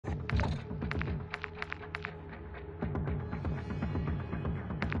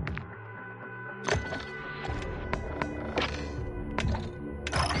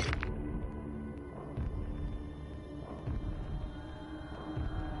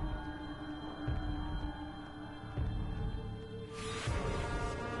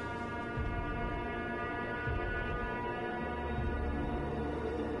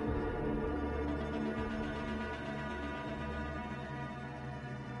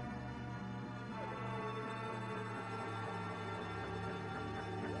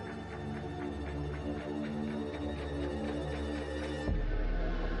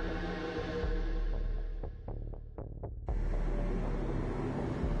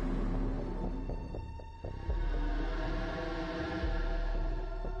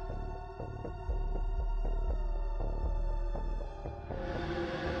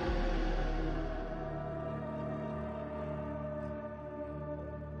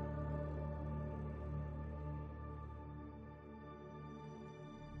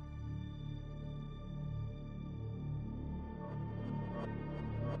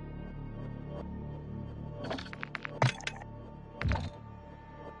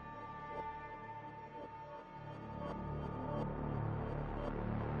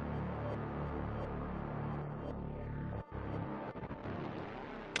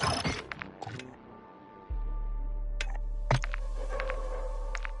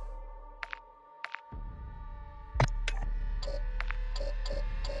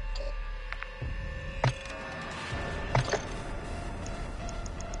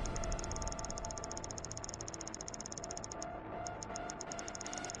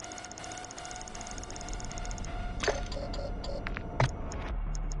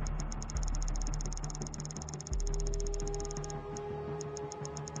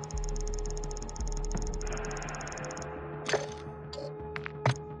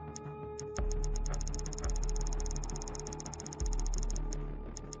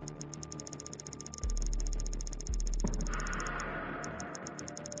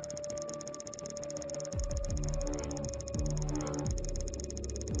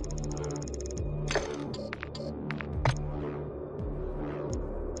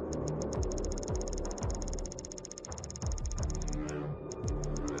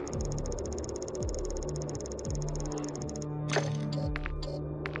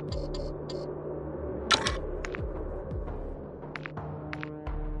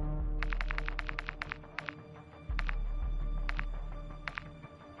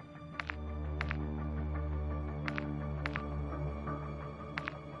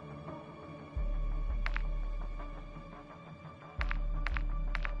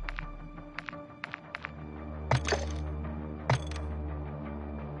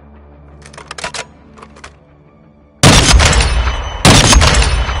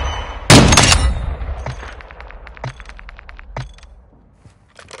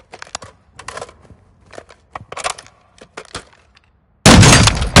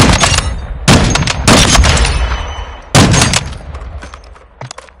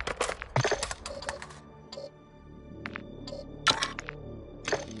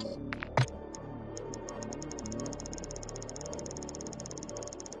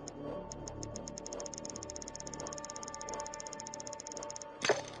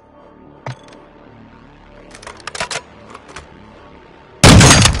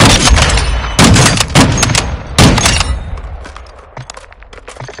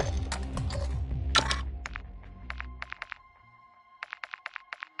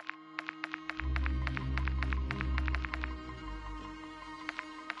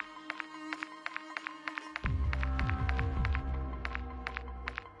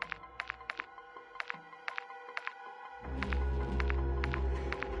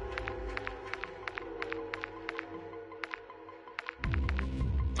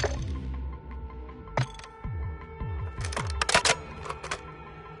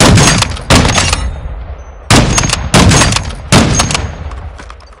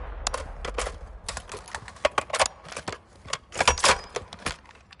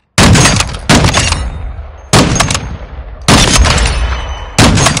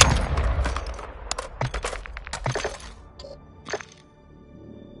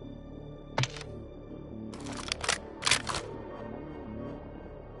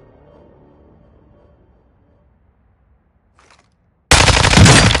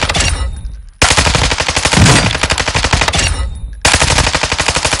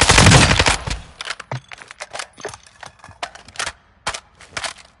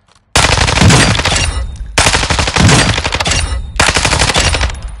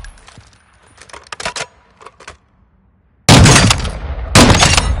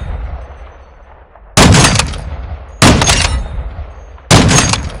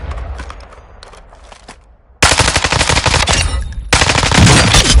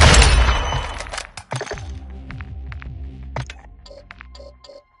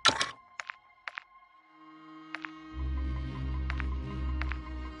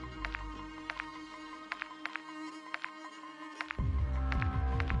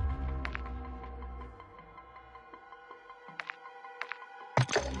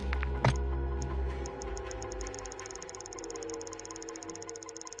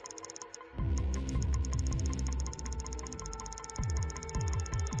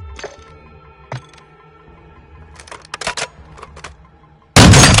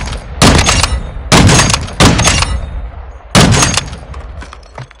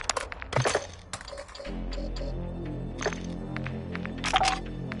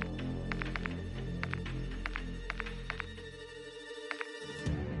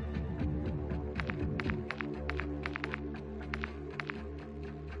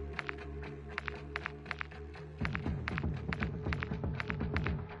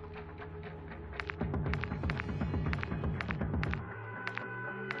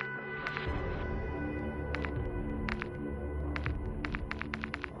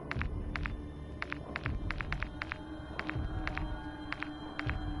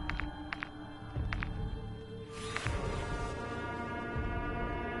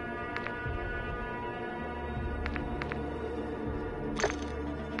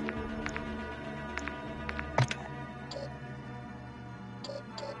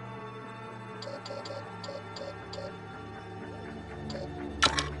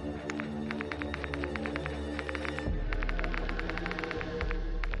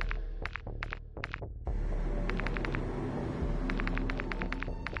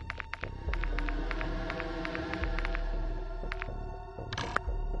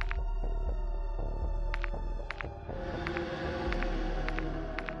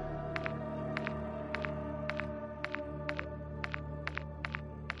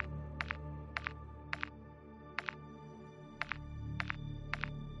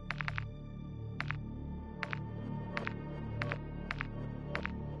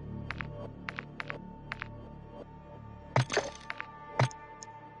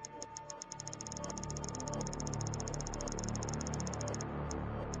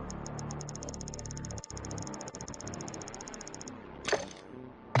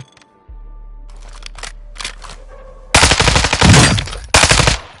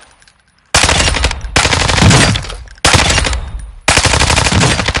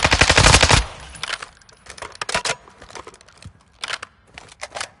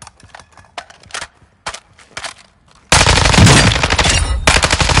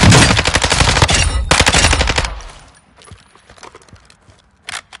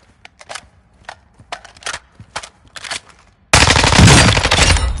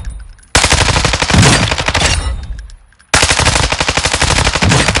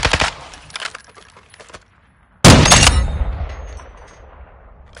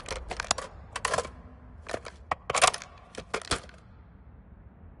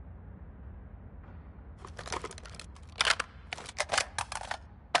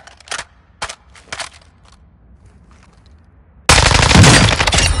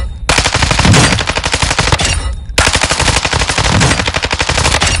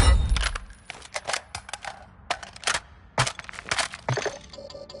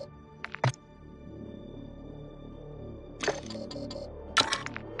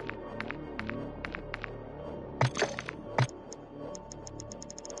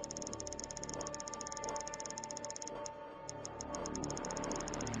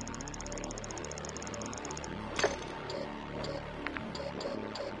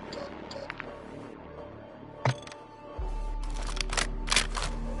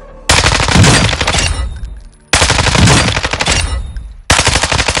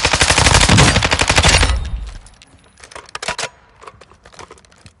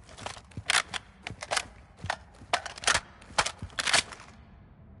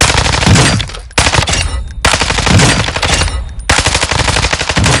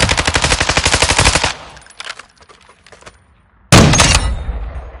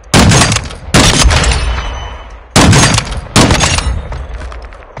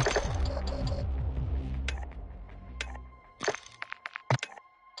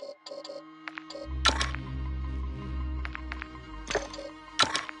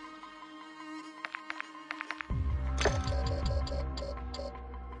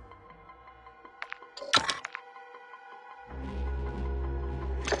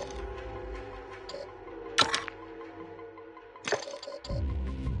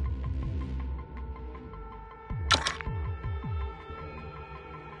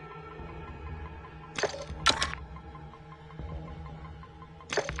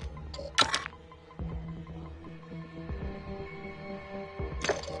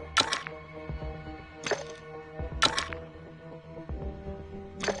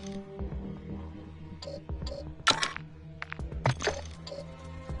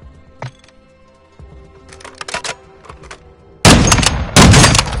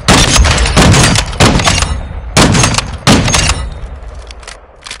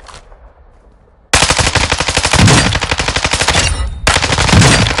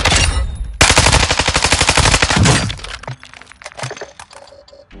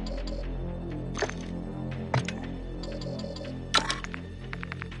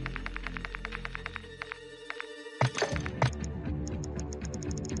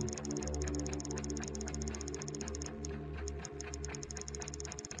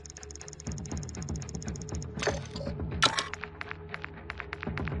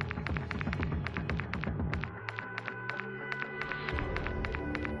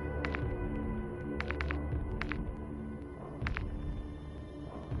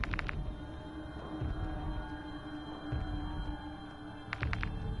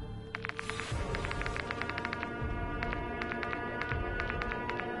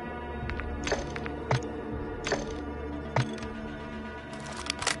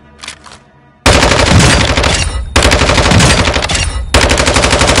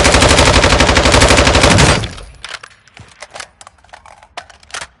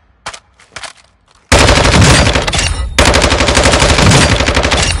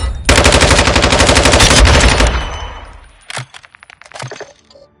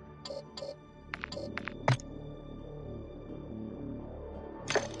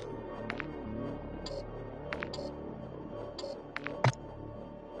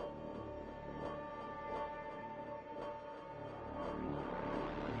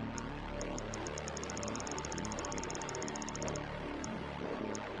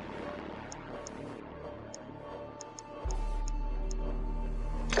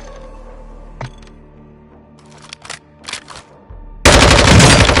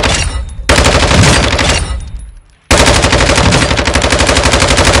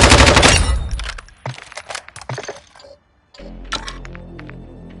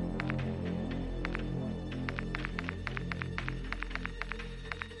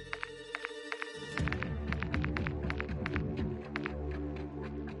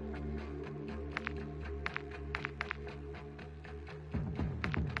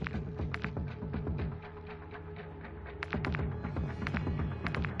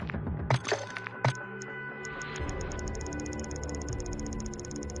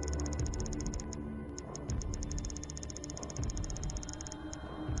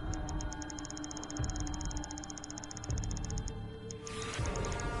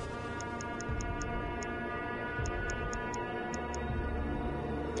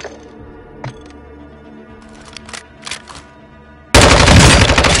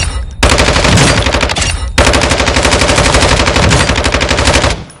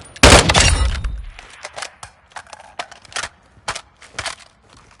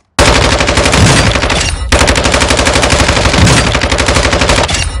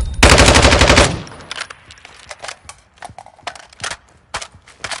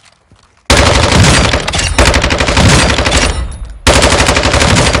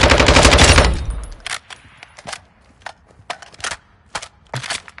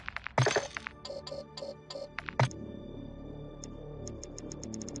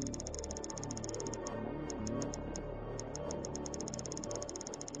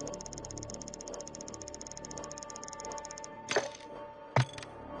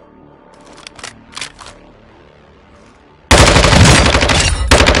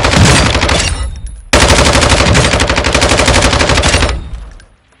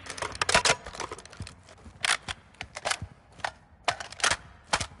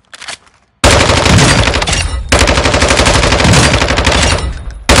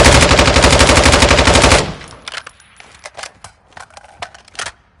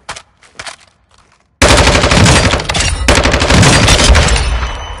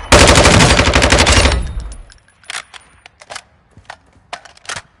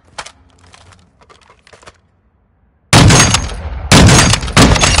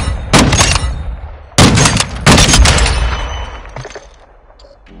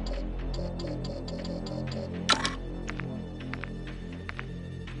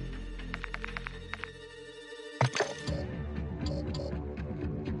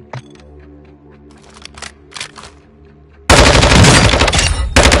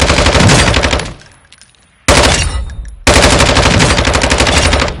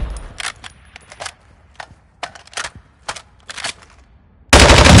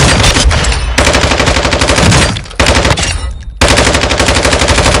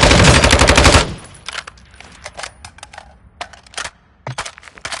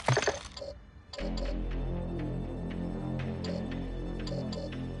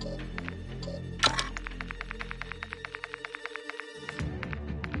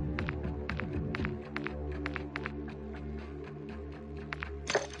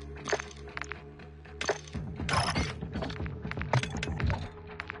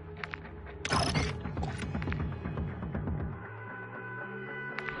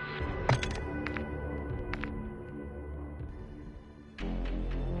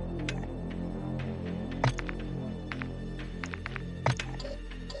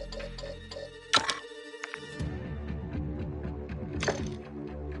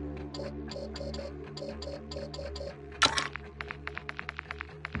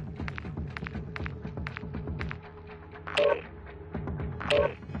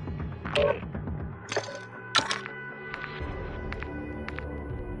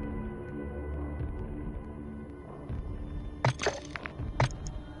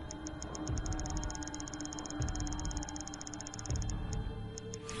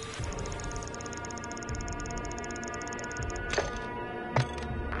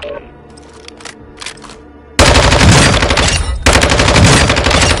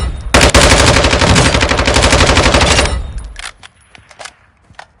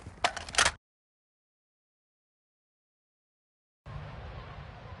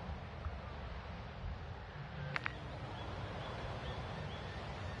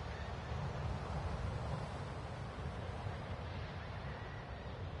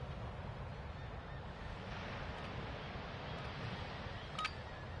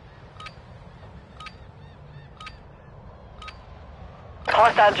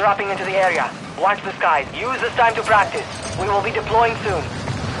Hostiles dropping into the area. Watch the skies. Use this time to practice. We will be deploying soon.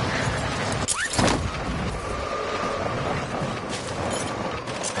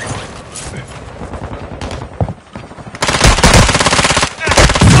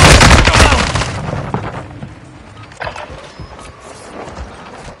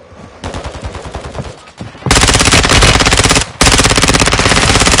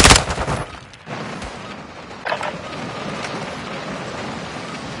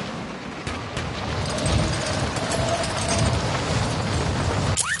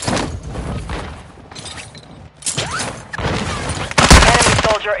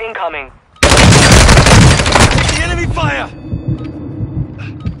 Soldier incoming. The enemy fire!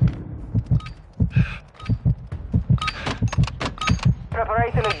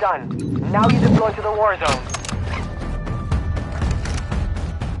 Preparation is done. Now you deploy to the war zone.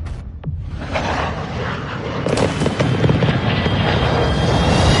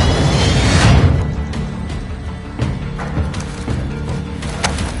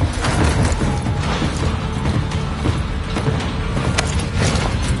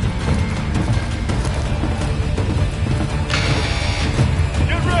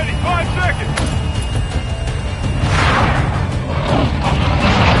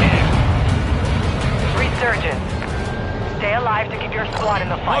 Resurgence. Stay alive to keep your squad in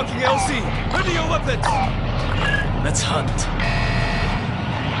the fight. Marking LC! Ready your weapons! Let's hunt.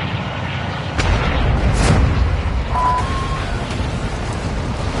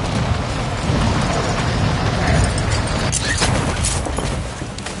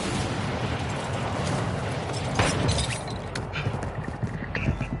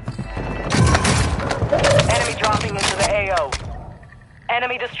 Enemy dropping into the AO.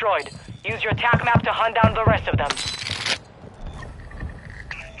 Enemy destroyed. Use your attack map to hunt down the rest of them.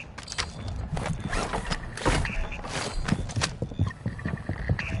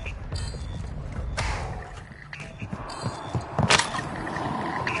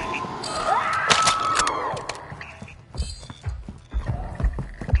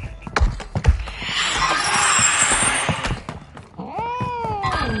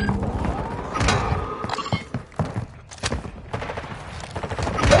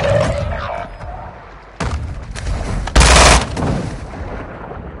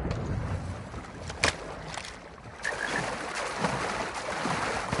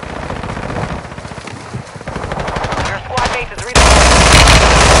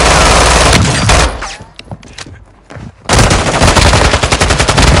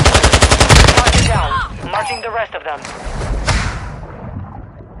 The rest of them.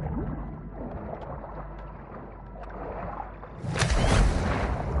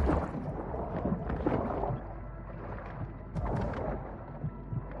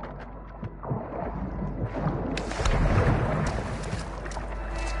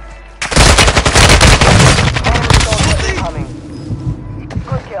 Coming.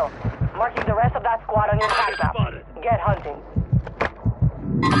 Good kill. Marking the rest of that squad on your attack map. Get hunting.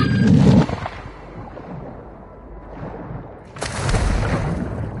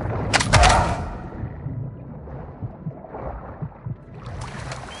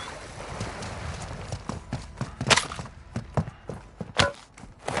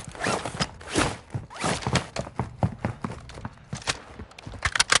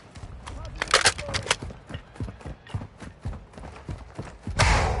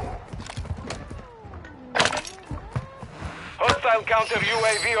 Hostile counter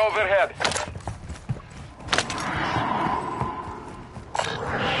UAV overhead.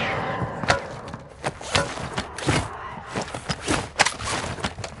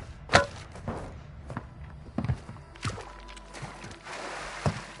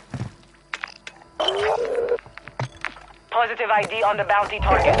 positive ID on the bounty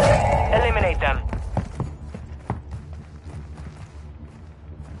target. Eliminate them.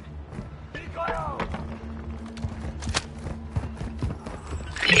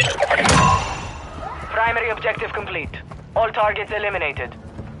 Primary objective complete. All targets eliminated.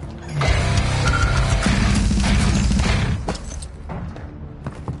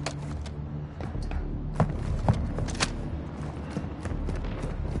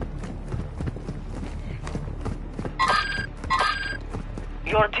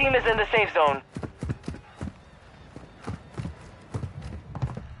 Your team is in the safe zone.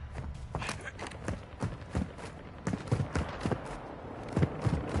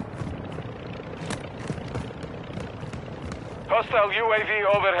 Hostile UAV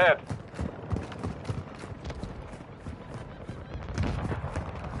overhead.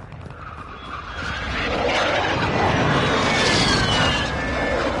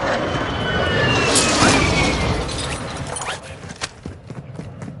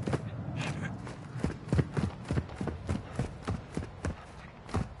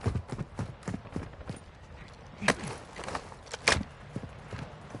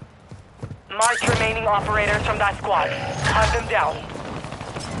 Mark remaining operators from that squad. Hunt them down.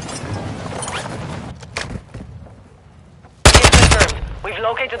 Kill confirmed. We've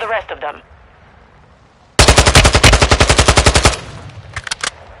located the rest of them.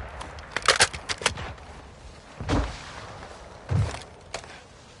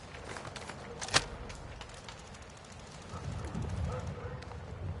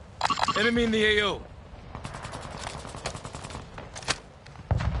 Enemy in the AO.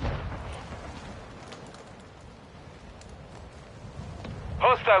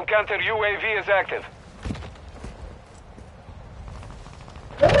 Hostile counter UAV is active.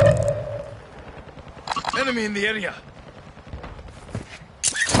 Enemy in the area.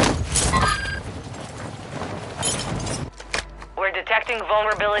 We're detecting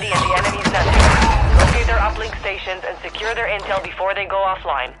vulnerability in the enemy's network. Locate their uplink stations and secure their intel before they go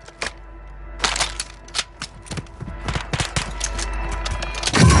offline.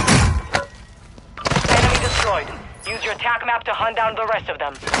 Enemy destroyed. Use your TAC map to hunt down the rest of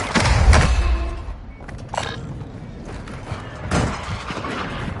them.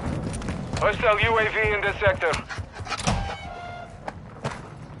 Hostile UAV in this sector.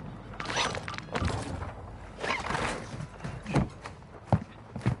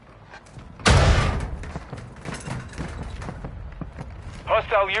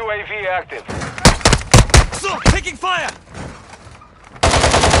 Hostile UAV active. So, taking fire!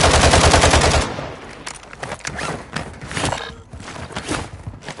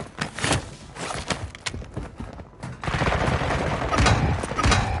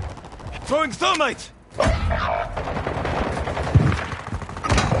 Throwing thermite!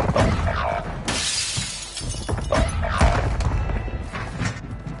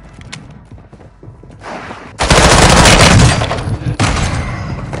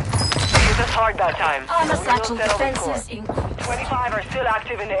 Hard that time. Armor satchel We'll settle the defenses score. increased. 25 are still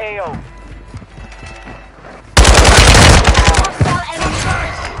active in the AO. Hostile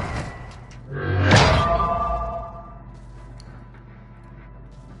enemy.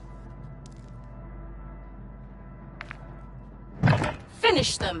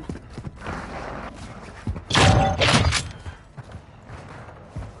 Finish them.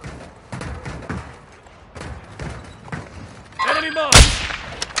 Enemy mark!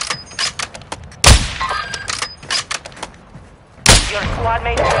 Your squad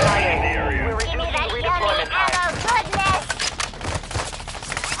mates are dying. We're reducing redeployment time. Goodness!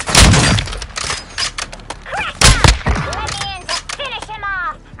 Crack him! Let me in to finish him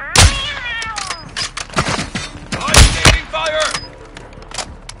off! I'm taking fire!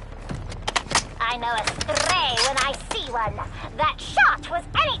 I know a stray when I see one. That shot was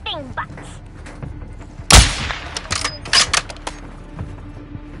anything but.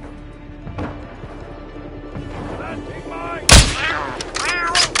 Planting mine!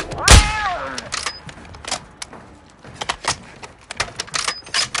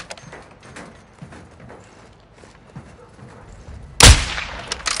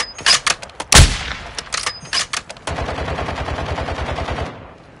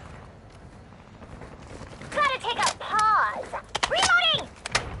 Gotta take a pause. Reloading!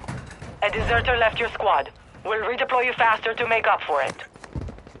 A deserter left your squad. We'll redeploy you faster to make up for it.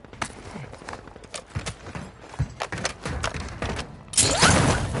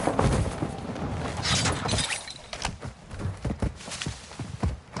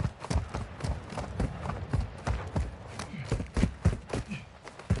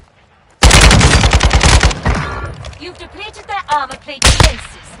 You've depleted their armor plate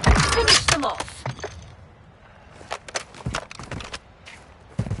defenses. Finish them off.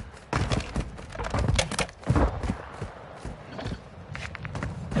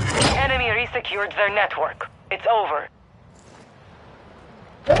 secured their network. It's over.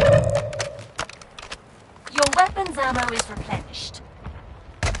 Your weapons ammo is replenished.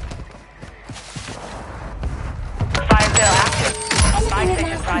 Fire sale active. Buy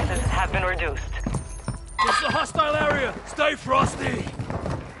station prices have been reduced. This is a hostile area. Stay frosty.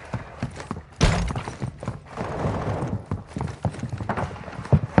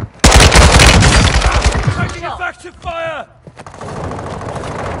 Taking effective fire.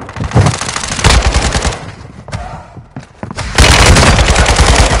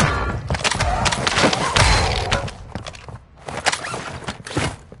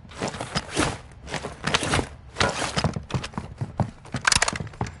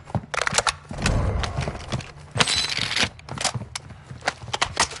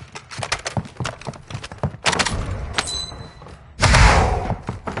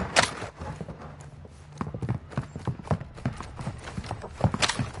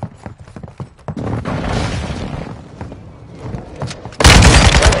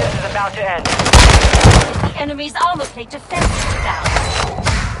 About to end. The enemy's armor plate defense is down.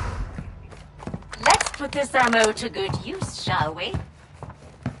 Let's put this ammo to good use, shall we?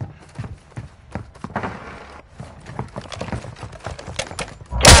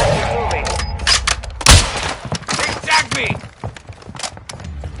 Gas is moving. They tagged me.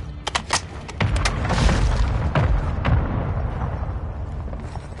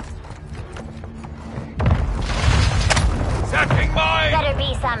 Setting mine. Better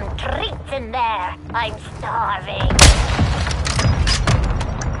be some treats in there. I'm starving.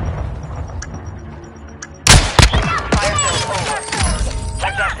 Fire sale over.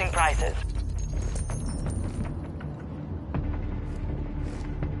 Adjusting prices.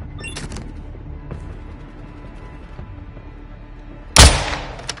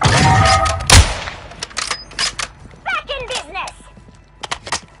 Back in business.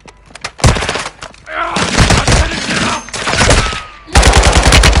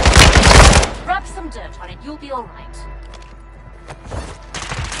 Rub some dirt on it, you'll be alright.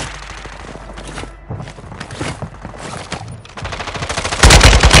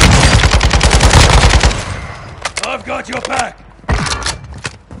 I've got your back.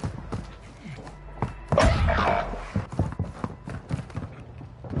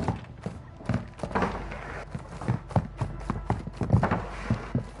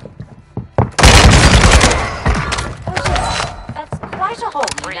 That's quite a hole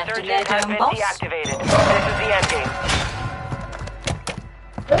you left in their Resurgence has dome, been boss. deactivated. This is the endgame.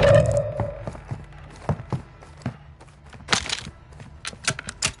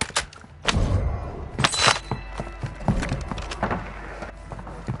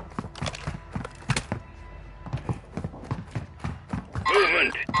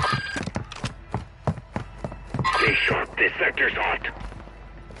 Movement! Stay sharp, this sector's hot.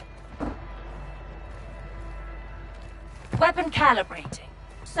 Weapon calibrating.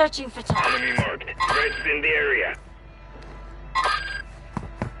 Searching for Enemy targets. marked. Threats in the area.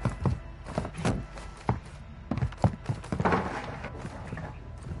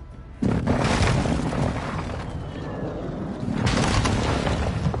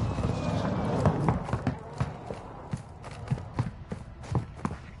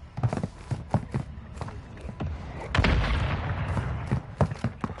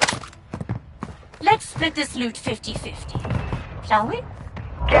 Let's split this loot 50-50. Shall we?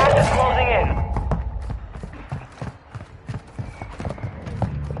 Gas is closing in.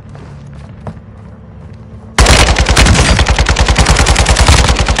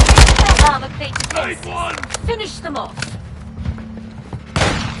 Their armor plate Nice defenses. one. Finish them off.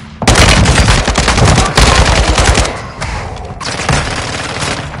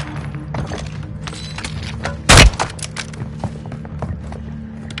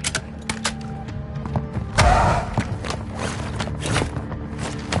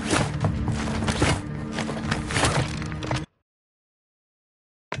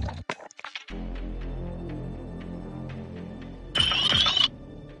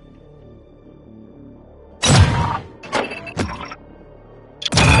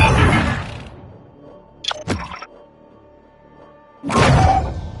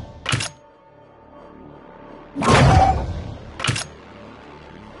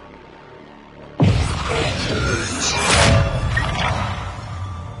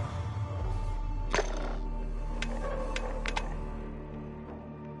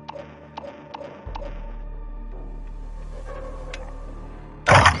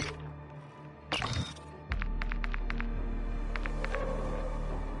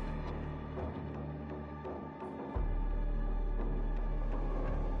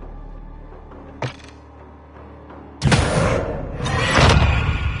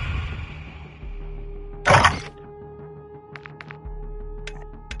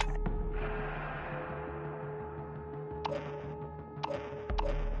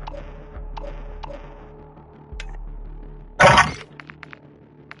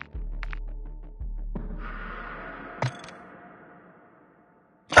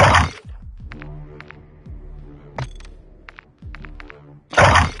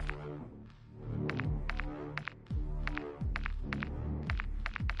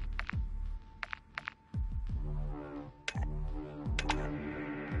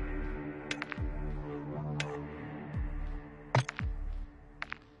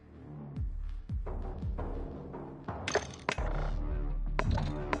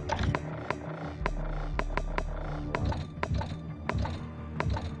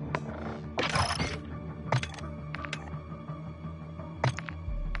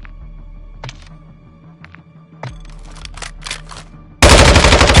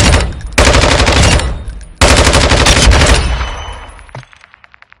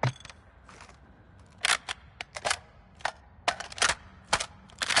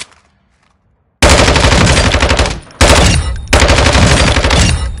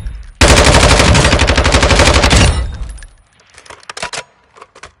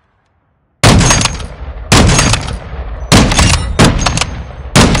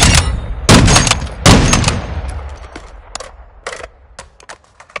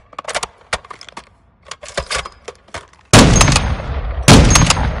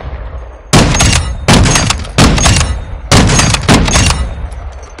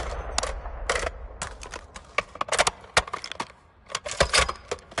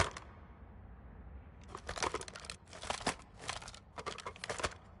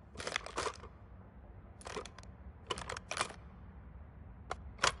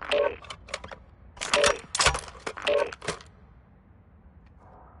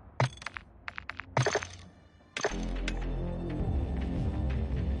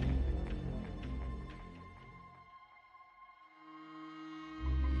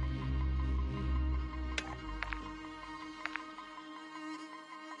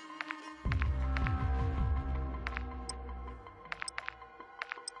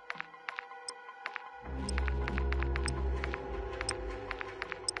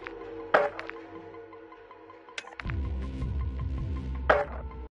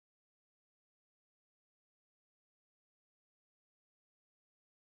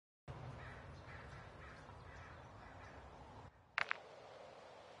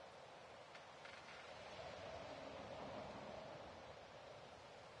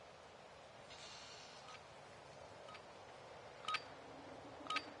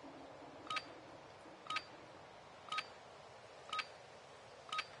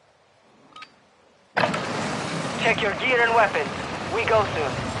 Check your gear and weapons. We go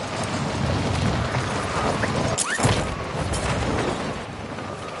soon.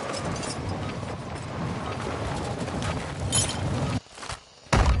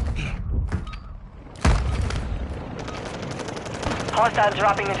 Hostiles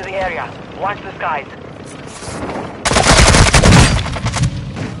dropping into the area. Watch the skies.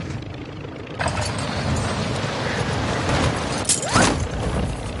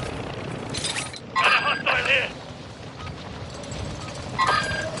 Hostile here.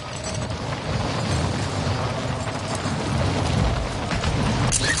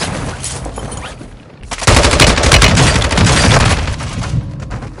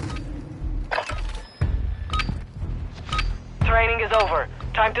 Training is over.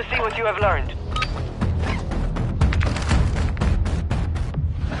 Time to see what you have learned.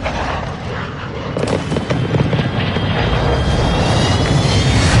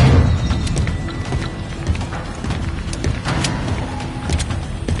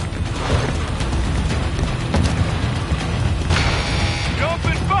 Jump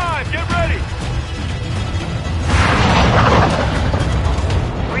in 5, get ready!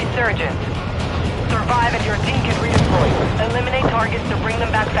 Resurgence. Survive and your team can redeploy. Eliminate targets to bring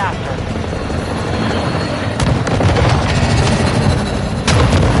them back faster.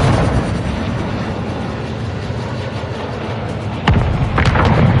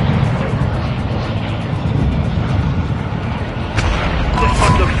 This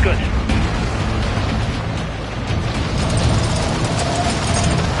spot looks good.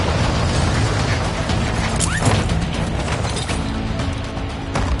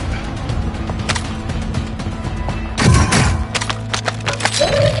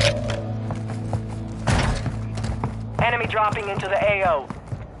 Enemy dropping into the AO.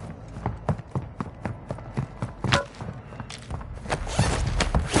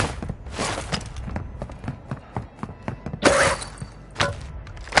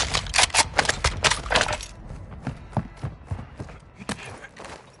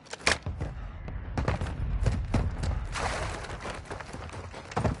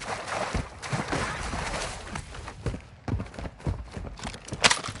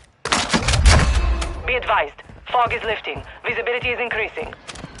 Be advised, fog is lifting. Visibility is increasing.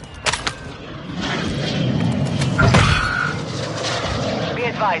 Be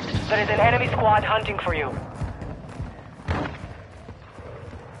advised, there is an enemy squad hunting for you.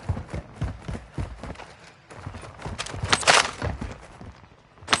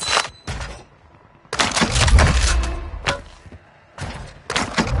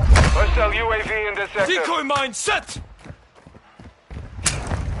 Hostile UAV in this sector. Decoy mine set!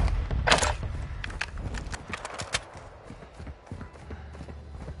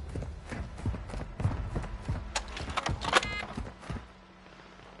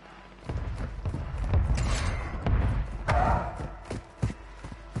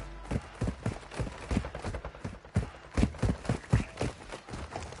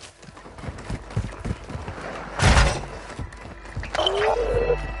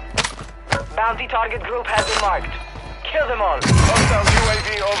 Bounty target group has been marked. Kill them all. Hostile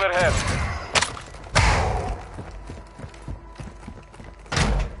UAV overhead.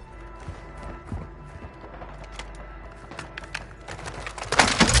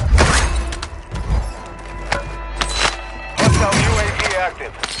 Hostile UAV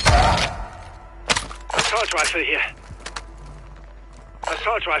active. Assault rifle here.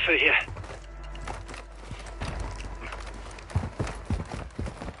 Assault rifle here.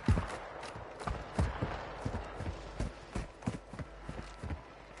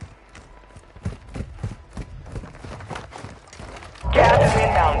 Gas is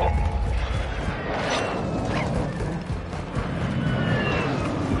inbound.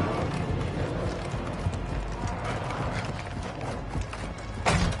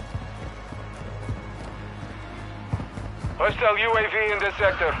 Hostile UAV in this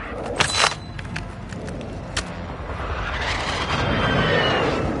sector.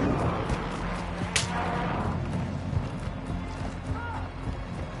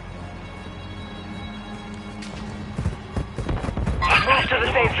 Move to the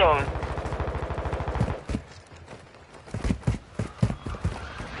safe zone.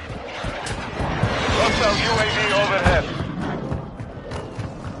 Hostile UAV overhead.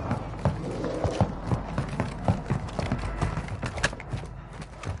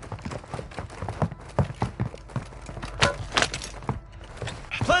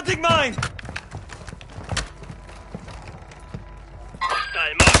 Planting mine!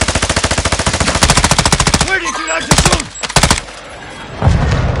 Hostile mark. Ready to launch the shoot!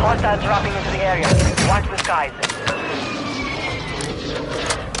 Hostiles dropping into the area. Watch the skies.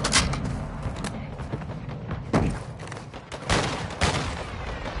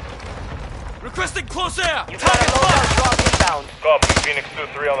 Requesting close air! You've got a loadout drop inbound. Copy. Phoenix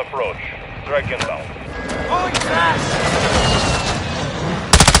 2-3 on approach. Strike inbound. Going fast!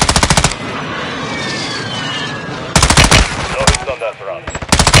 No hits on that round.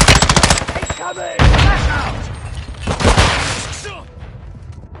 Incoming! Flash out!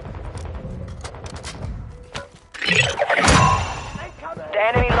 The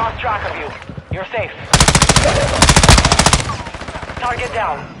enemy lost track of you. You're safe. Target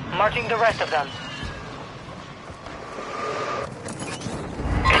down. Marking the rest of them.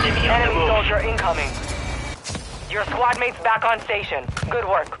 Enemy soldier incoming. Your squad mates back on station. Good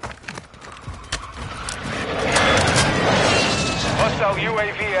work. Hostile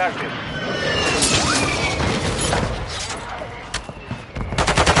UAV active.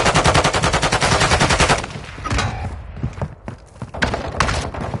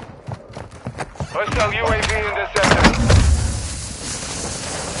 Hostile UAV in this sector.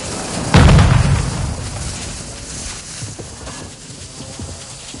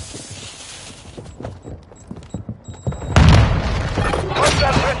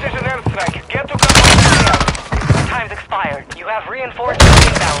 Hostile precision airstrike. Get to cover. Time's expired. You have reinforcements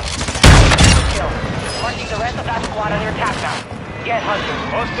inbound. Kill. Marking the rest of that squad on your tac map. Get hunting.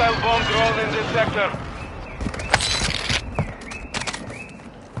 Hostile bomb drone in this sector.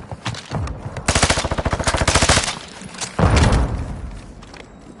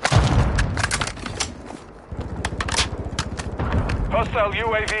 Hostile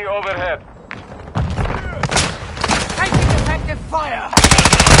UAV overhead. Taking effective fire!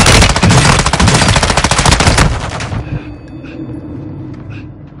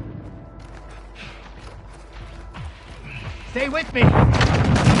 Stay with me!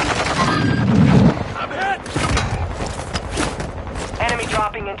 I'm hit! Enemy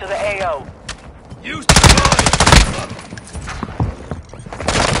dropping into the AO. Use the line!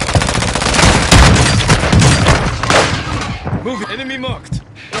 Move it. Enemy marked.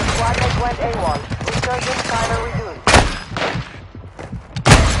 Your squad mate went AWOL. Resurgence timer resumed.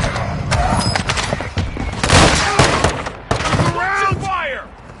 Round fire!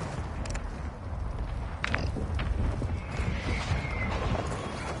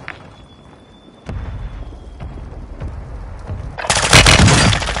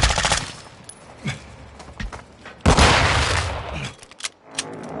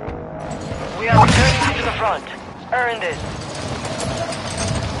 We are returning to the front. Earn this.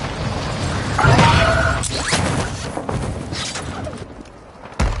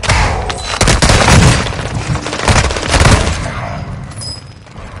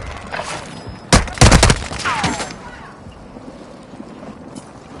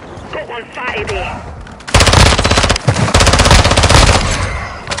 Got one fatty there.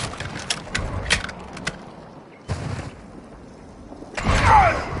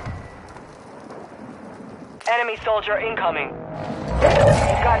 Enemy soldier incoming.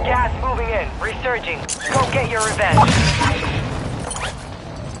 You've got gas moving in. Resurging. Go get your revenge.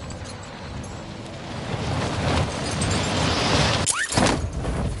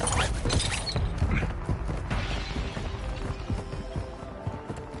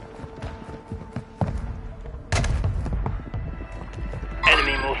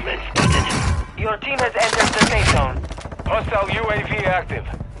 Enemy movement spotted. Your team has entered the safe zone. Hostile UAV active.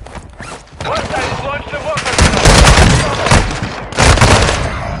 Hostiles launched a weapon.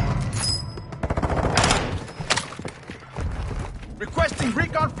 Requesting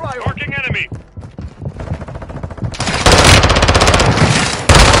recon flyover. Marking enemy.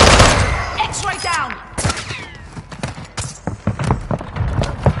 X-ray down!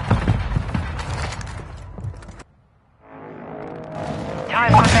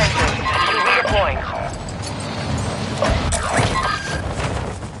 Time for vengeance. Redeploying.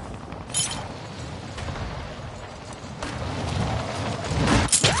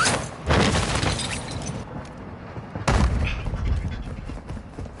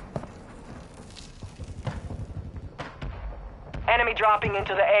 Enemy dropping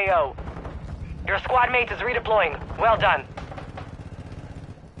into the AO. Your squad mate is redeploying. Well done.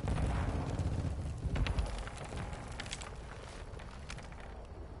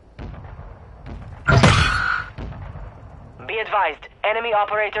 Be advised, enemy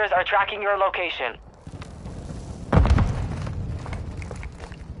operators are tracking your location.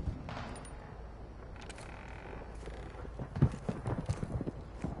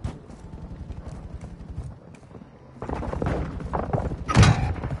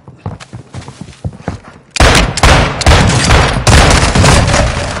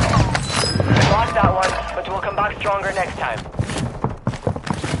 Lost that one, but we'll come back stronger next time.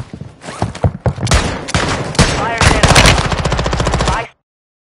 Fire in.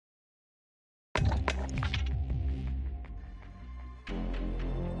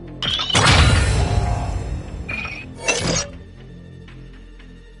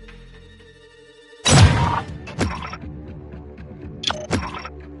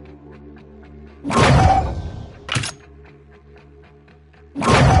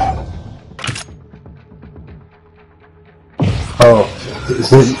 Oh,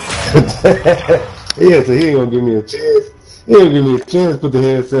 yeah, so he ain't gonna give me a chance. He ain't gonna give me a chance to put the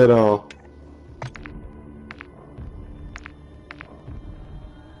headset on.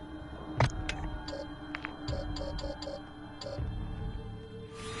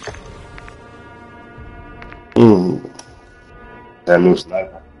 That new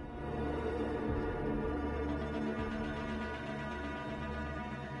sniper.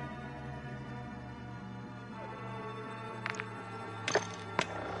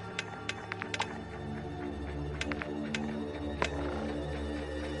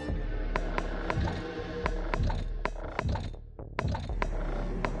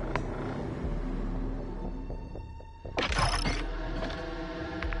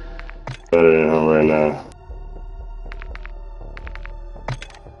 Better than him right now.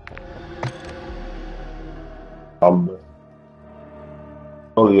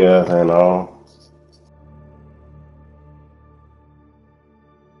 Oh yeah, and all.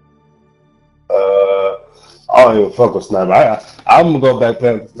 I don't even fuck with sniper. I'm gonna go back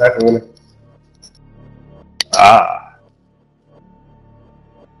playing sniper when it. Ah,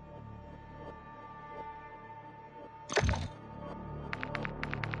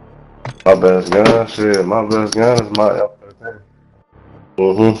 my best gun, shit. My best gun is my F-13.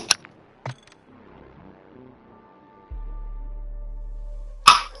 Mm-hmm.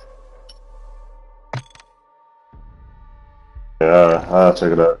 Yeah, alright, I'll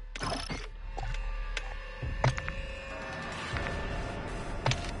check it out.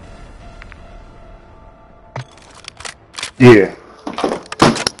 Yeah.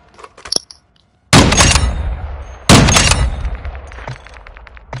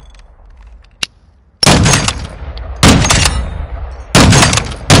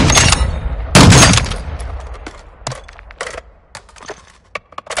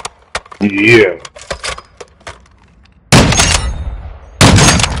 Yeah.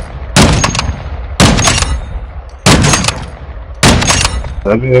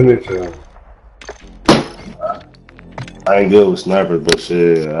 Let me feel. I ain't good with snipers, but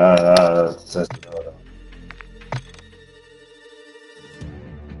shit, I test it out.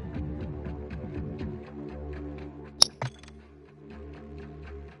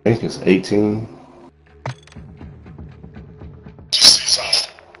 I think it's 18.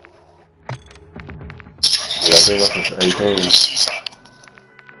 Yeah, I think it's 18.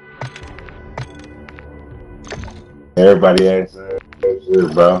 Everybody asks that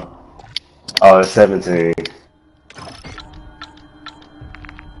shit, bro. Oh, it's 17.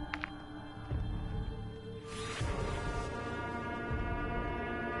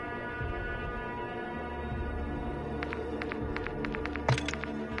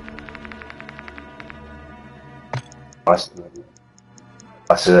 I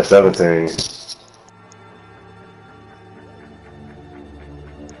should have 17.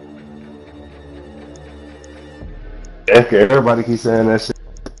 Everybody keeps saying that shit.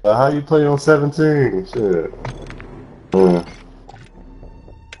 How you play on 17? Shit. Mm.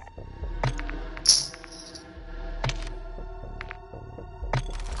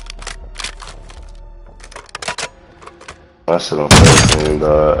 I should on 17,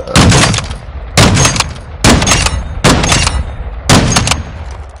 dog.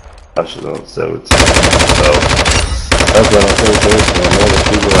 I should on 17. So, that's what I'm saying. Man.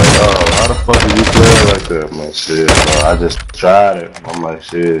 People like, oh, how the fuck do you play like that? I'm like, shit, bro, I just tried it. I'm like,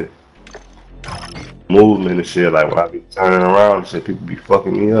 shit. Movement and shit, like when I be turning around and shit, people be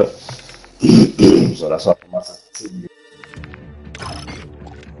fucking me up. So that's why my sensitivity.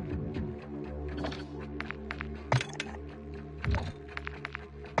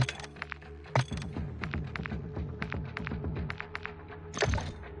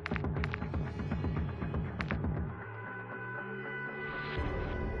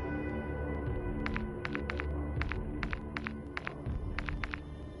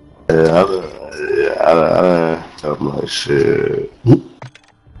 Yeah, I tell them like shit.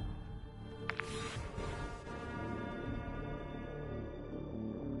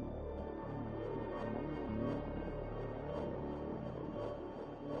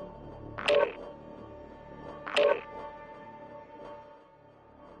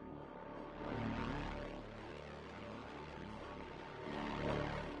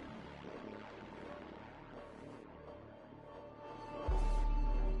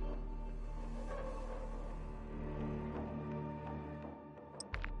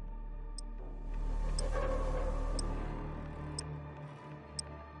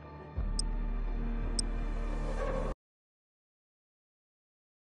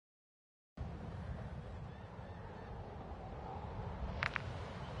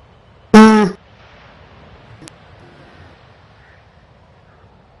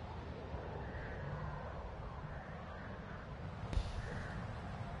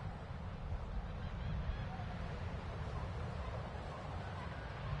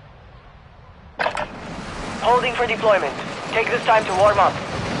 Holding for deployment. Take this time to warm up.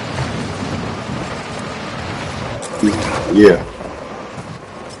 Yeah.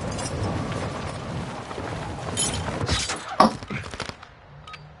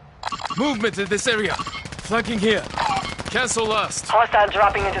 Movement in this area. Flanking here. Cancel last. Hostile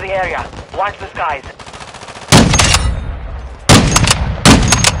dropping into the area. Watch the skies.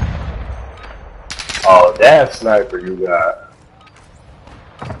 Oh, that sniper you got.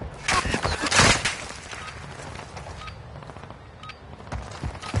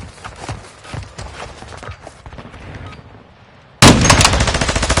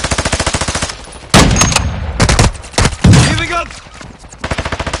 Giving up.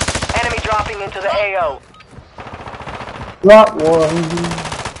 Enemy dropping into the AO. Drop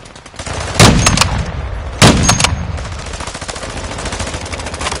one.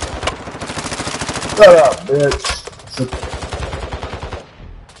 Shut up, bitch.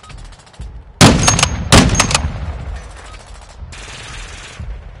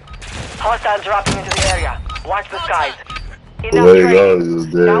 Hostile dropping into the area. Watch the skies. Enough There you training. go, you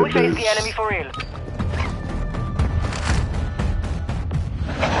dead, Now we face bitch. the enemy for real.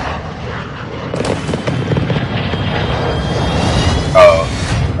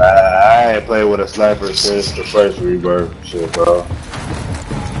 Oh, I ain't played with a sniper since the first rebirth shit, bro.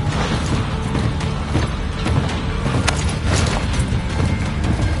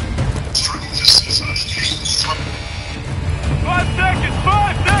 5 seconds!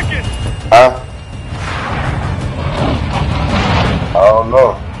 5 seconds! Huh? I don't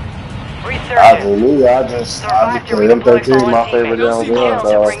know. Resurgence. I just Survive to play redeploy M13, fallen my favorite teammates. young LC gun, bombs. to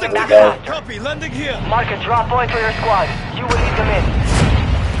dog. bring them back Dog. faster. Copy. Landing here. Mark a drop point for your squad. You will lead them in.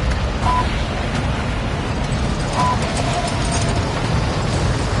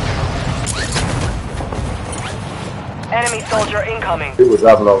 Enemy soldier incoming. He was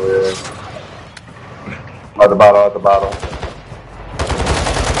dropping over here. At the bottom, at the bottom.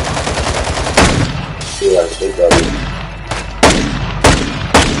 Yeah, they got it.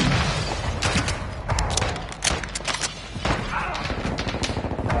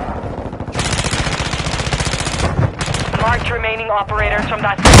 Marked remaining operators from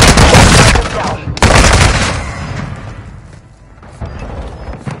that down.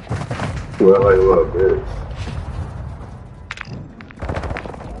 Well, like, what, bitch?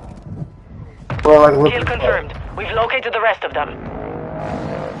 Well, like, what Kill the fuck? confirmed. We've located the rest of them.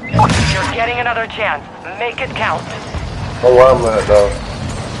 You're getting another chance. Make it count. Oh, where I'm at, though.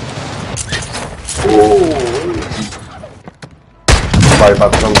 Ooh. Somebody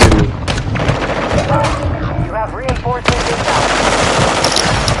about to come get me. You have reinforcements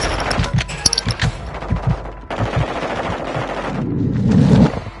inbound.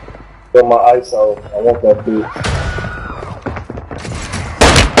 Got my ISO. I want that bitch.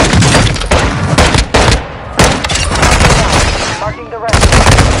 Marking the rest.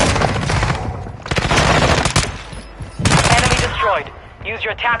 Enemy destroyed. Use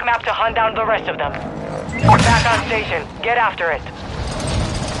your attack map to hunt down the rest of them. We're back on station. Get after it.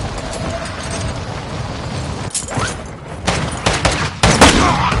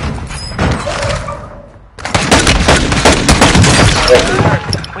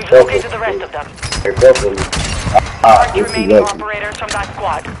 We've located the rest of them. Hey, definitely. Mark This is remaining lucky. operators from that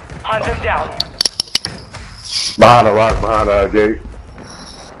squad. Hunt them down. Behind the rock, behind the gate.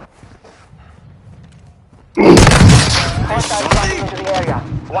 Hostiles dropping into the area.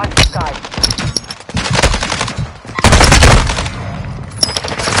 Watch the sky.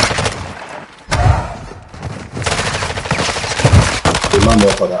 Get my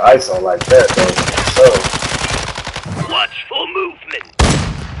motherfucking ISO like that, though. So, Watch for movement.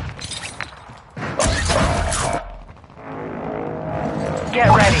 Get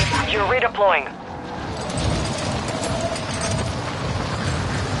ready. You're redeploying.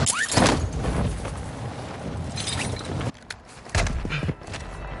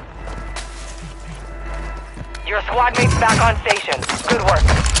 Your squad mates back on station. Good work.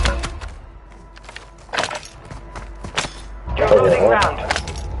 You're losing ground.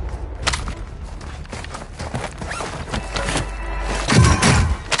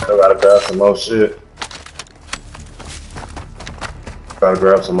 I gotta grab some more shit. Gotta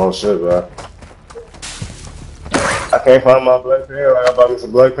grab some more shit, bro. I can't find my black pants. I gotta buy me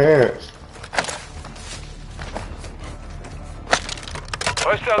some black pants.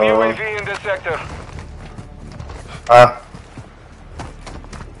 Hostile UAV in this sector. Huh?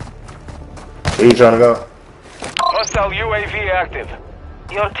 Where you trying to go? Hostile UAV active.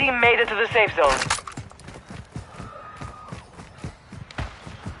 Your team made it to the safe zone.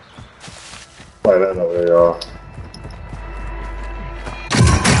 Like that over there, y'all.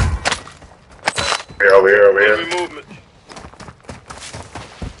 Over here. Enemy movement.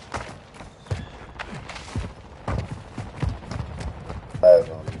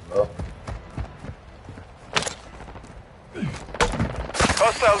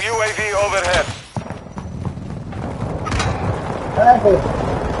 Hostile UAV overhead.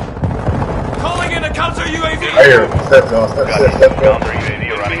 Calling in a counter UAV! Here, step. Counter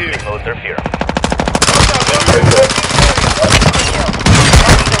UAV running signal interference.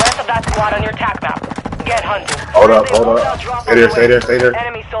 The rest of that squad on your tac map. Get hunted. Hold up. Stay there.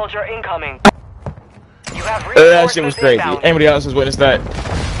 Enemy soldier incoming. You have That shit was reinforcements crazy. inbound. Anybody else has witnessed that?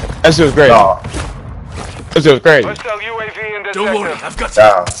 That shit was crazy. Nah. That shit was crazy. Hostile UAV in the Don't worry, sector. I've got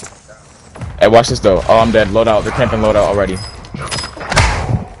Down. Hey, watch this though. Oh, I'm dead. Load out. They're camping load out already.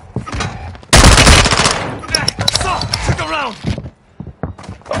 Stick around!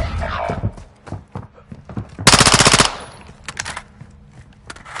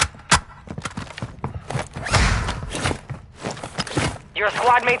 Your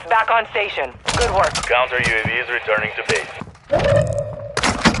squad mates back on station. Good work. Counter UAV is returning to base.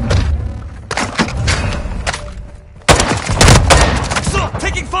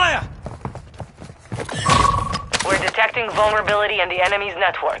 Taking fire! We're detecting vulnerability in the enemy's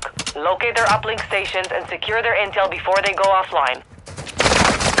network. Locate their uplink stations and secure their intel before they go offline.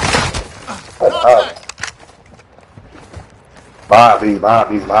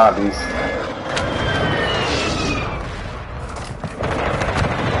 Behind these.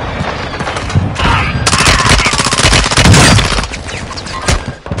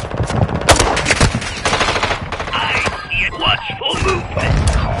 Watchful movement.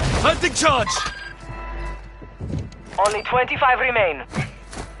 Planting charge! Only 25 remain.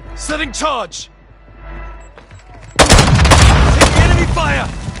 Setting charge! Taking enemy fire!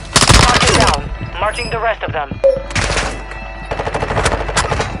 Marking down. Marking the rest of them.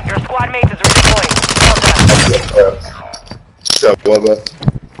 Your squad mate is redeploying. Well done. Step one left.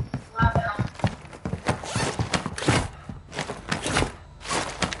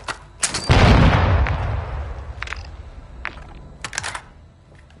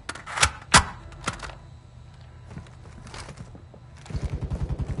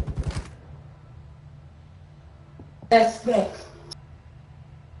 That's next.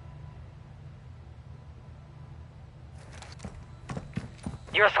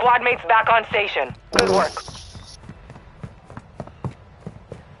 Your squad mates back on station. Good work.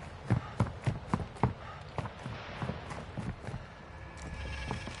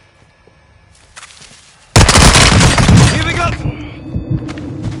 Healing up!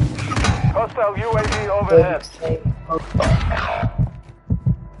 Hostile UAV overhead.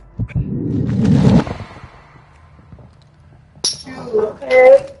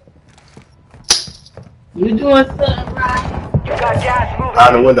 Okay. You doing something right? You got gas moving.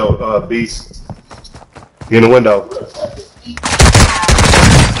 Out the window, Beast. You in the window.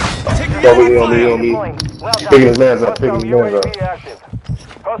 Taking Over enemy here, fire! on me. Well done. Picking his man's up, Hostile picking his man's up. UAV active.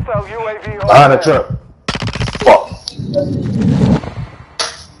 Hostile UAV overhead. Behind the truck. Fuck.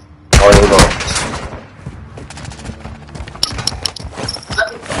 Hold on.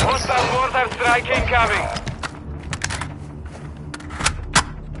 Hostile mortar strike incoming.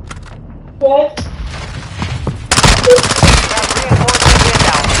 What? Have reinforcements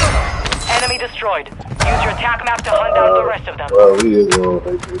inbound. Enemy destroyed. Use your tac map to hunt down the rest of them. Well, he is on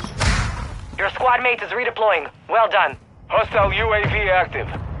vacation. Your squad mate is redeploying. Well done. Hostile UAV active.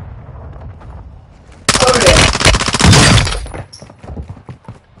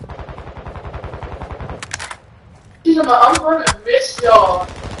 I'm gonna miss y'all.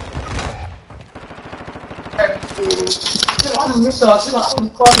 I'm gonna miss y'all. I'm gonna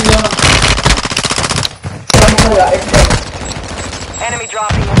call y'all. Enemy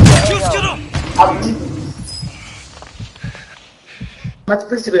dropping into the Just AO. get up! Let's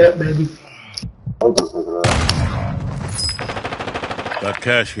push it up, baby. Got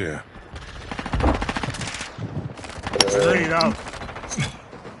cash here. Laid out.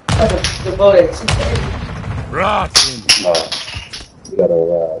 The bullet. Rotten. No. You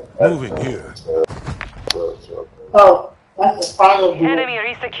gotta, Moving here. Oh, that's the final bullet. Enemy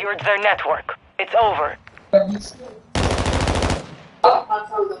resecured their network. It's over.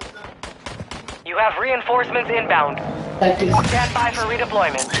 You have reinforcements inbound. Thank you. Stand by for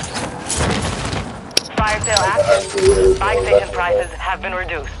redeployment. Fire sale active. Buy station prices have been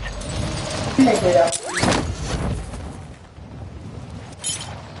reduced. Take it out.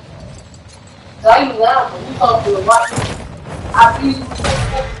 I ain't loud, but you talk to a lot. I feel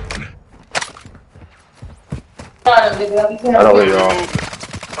I know where you're on.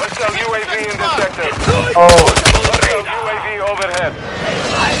 Hostile UAV in the sector. Oh! Hostile UAV overhead.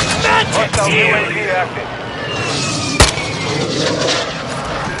 Hostile Hostile UAV active.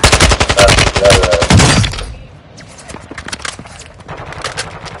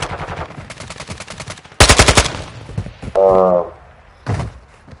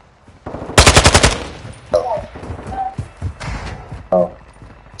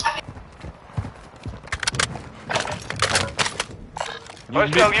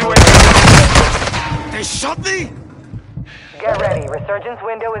 Hostile UAV. They shot me? Get ready. Resurgence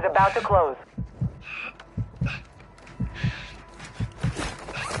window is about to close.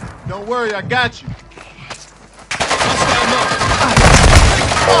 Don't worry, I got you.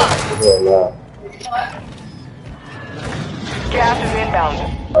 Gas is inbound.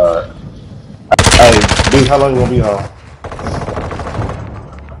 Hey, B, how long you gonna be home?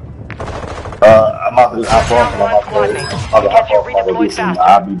 I'm about to hop off, and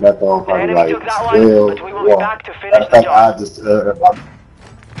I'll be back on probably enemy like took that one, 12. but we will be back to finish the job. I just,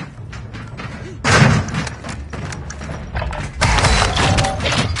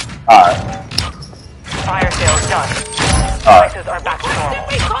 alright. Fire sales done. Alright. Prices are back to normal.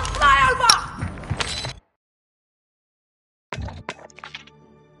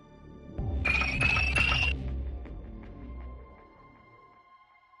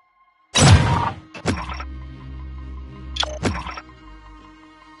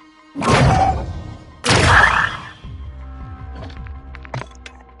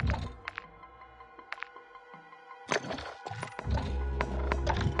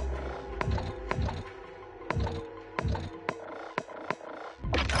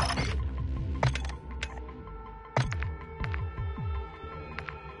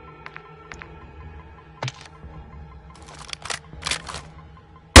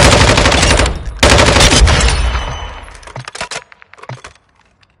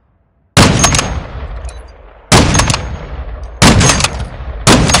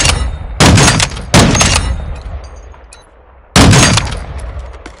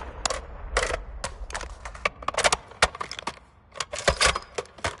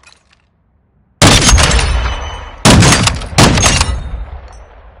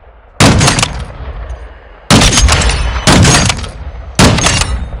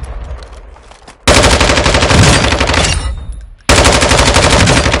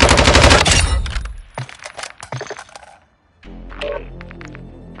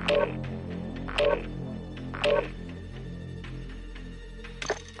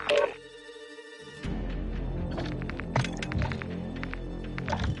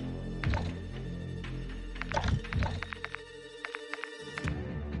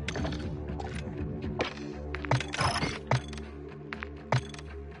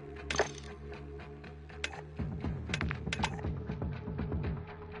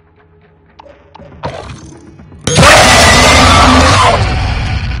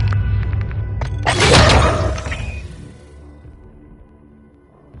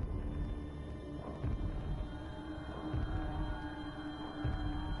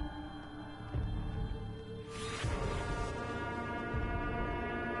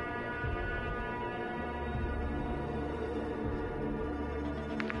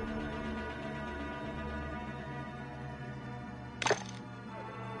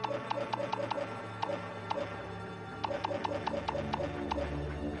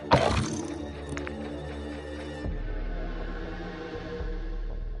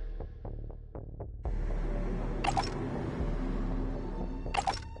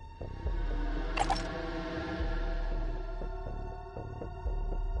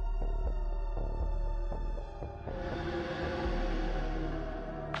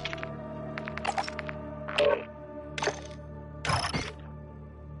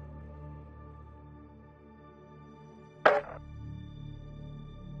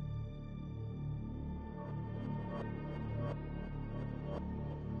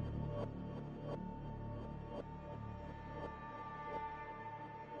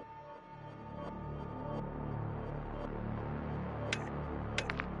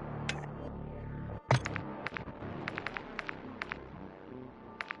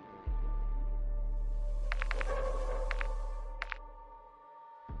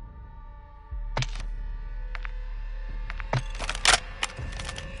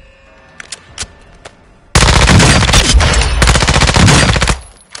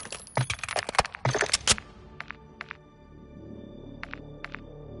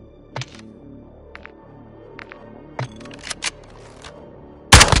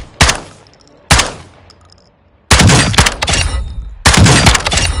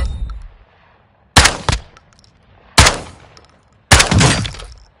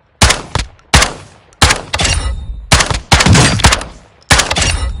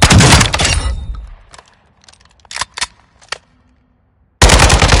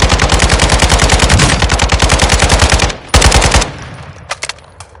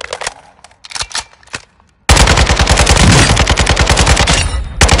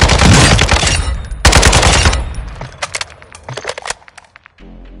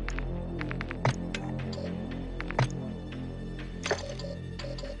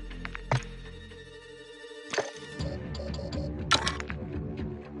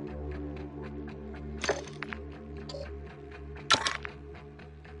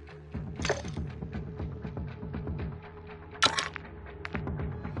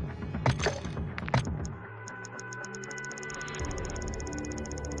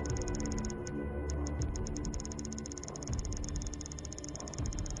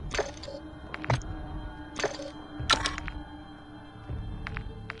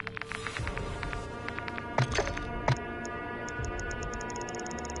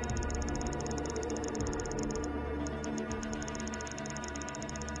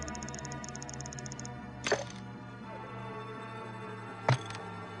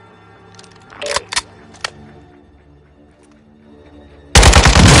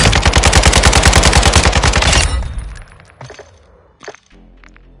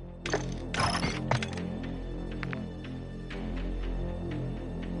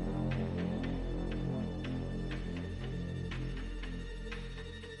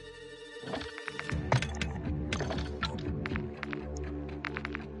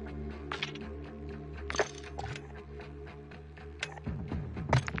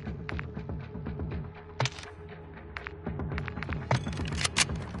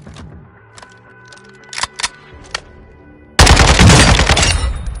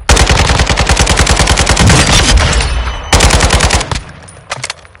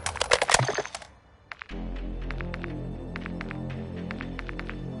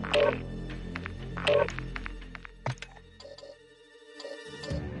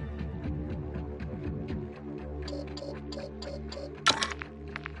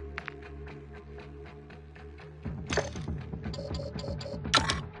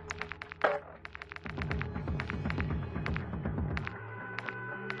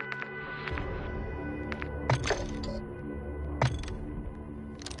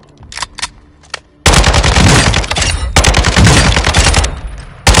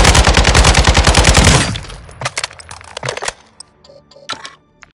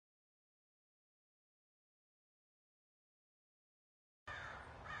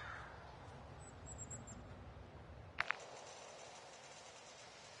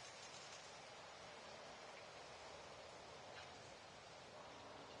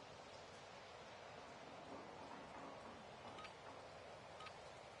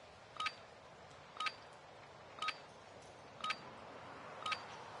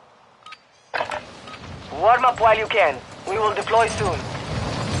 Warm up while you can. We will deploy soon.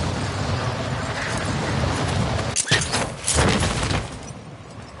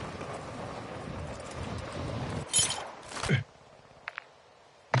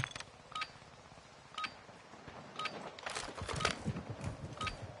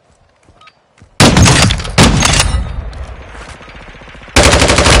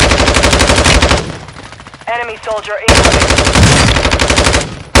 Enemy soldier incoming.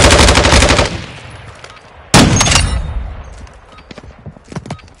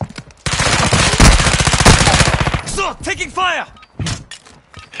 So, taking fire!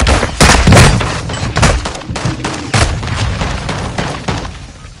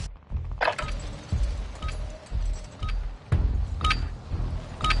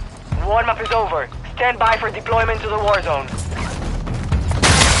 Warm-up is over. Stand by for deployment to the war zone.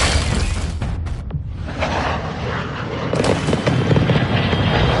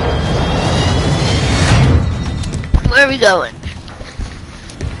 Where are we going?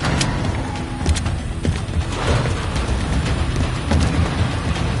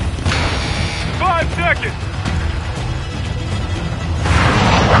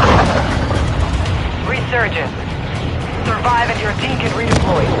 Resurgence. Survive and your team can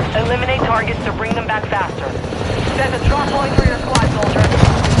redeploy. Eliminate targets to bring them back faster. Set a drop point for your squad, soldier.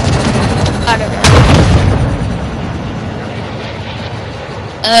 I don't know.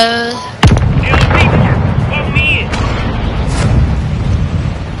 Follow me in.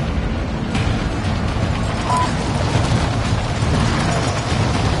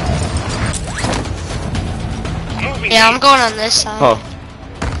 Yeah, I'm going on this side. Oh.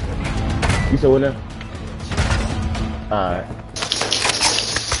 You said what now? Alright.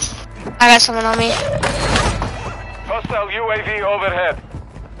 I got someone on me. Hostile UAV overhead.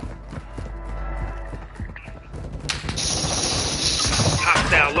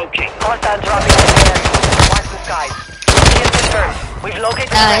 Hostile locate. Hostile dropping in the area. Watch the skies. Kill confirmed. We've located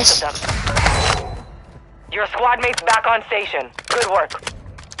the rest of them. Your squad mates back on station. Good work.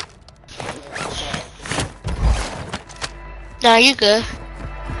 No, you good.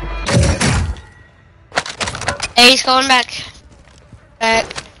 Hey, he's going back. Back.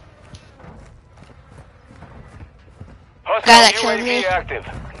 Hostile Guy that killed me. UAV active.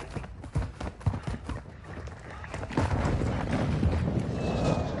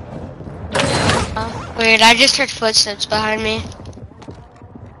 Oh, weird, I just heard footsteps behind me.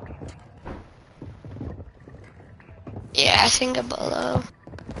 Yeah, I think I'm below.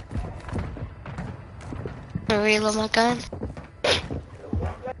 I'm gonna reload my gun.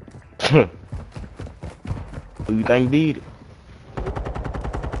 Who you think did it?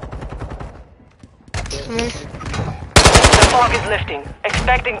 Come in. The fog is lifting.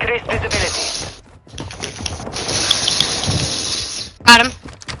 Expect increased visibility. Got him.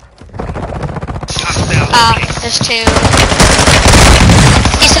 Hostile There's two.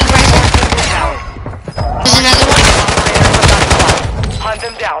 He's up right there. There's another one. Hunt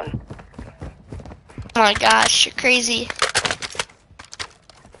them down. Oh my gosh, you're crazy.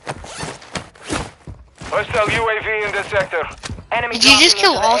 Hostile UAV in the sector. Enemy Did you just dropping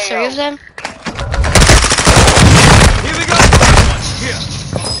kill into all the three AO. of them? Here we go! Here!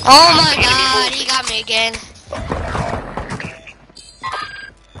 Oh my god, he got me again.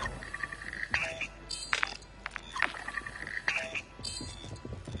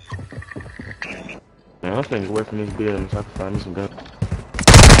 Man, I'm staying away from this building so I can find me some guns.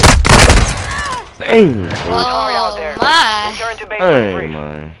 Dang! Sorry out there. Oh my. Return to base for free. Dang,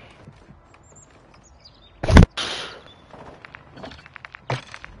 man.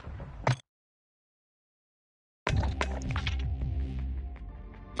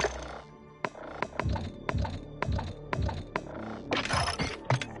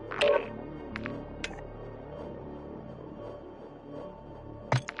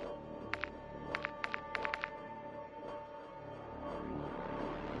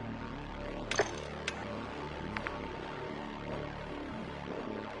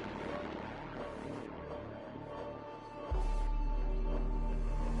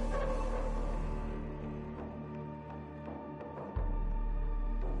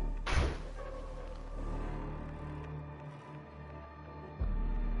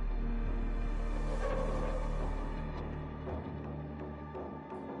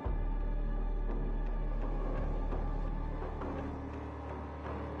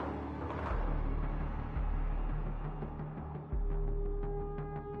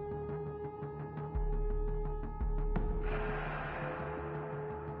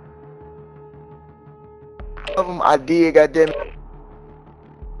 Of them I did, goddamn.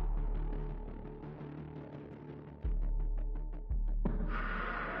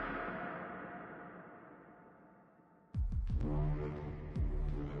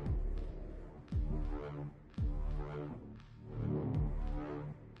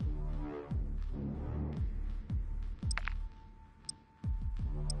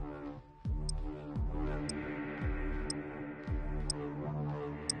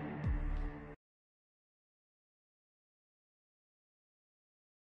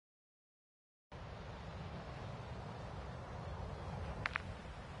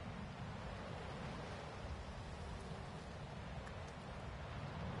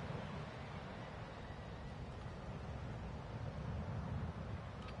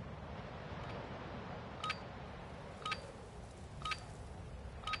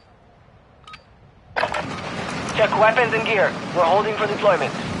 Check weapons and gear. We're holding for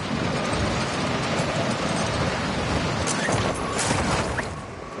deployment.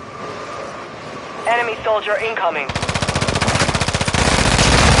 Enemy soldier incoming.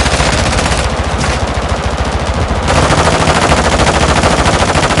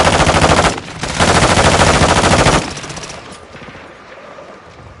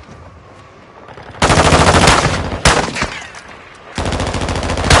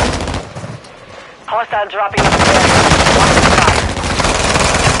 Hostile dropping up the area. Watch the sky.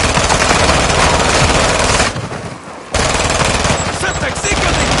 Setback,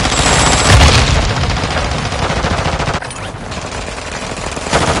 incoming!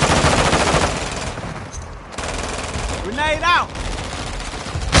 Grenade out!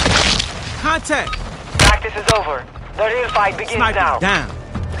 Contact! Practice is over. The real fight begins Sniper now. down.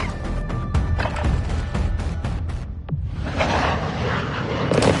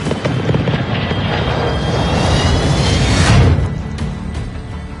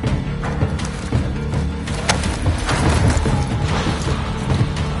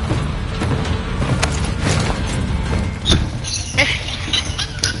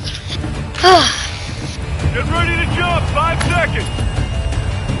 Get ready to jump! 5 seconds!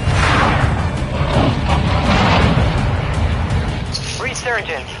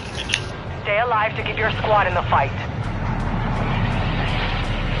 Resurgence. Stay alive to keep your squad in the fight.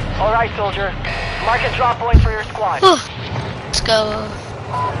 Alright, soldier. Mark a drop point for your squad. Let's go.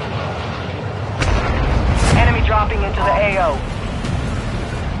 Enemy dropping into the AO.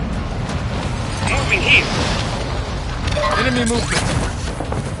 Moving here. Enemy movement.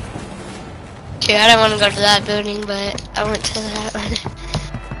 Okay, I didn't want to go to that building, but I went to that one.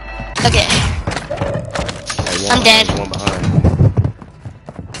 Okay. Hey, I'm dead. One behind.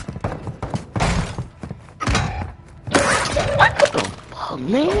 What the fuck,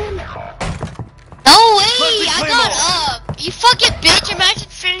 man? No way! I got up! You fucking bitch! Imagine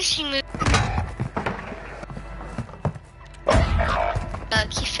finishing me.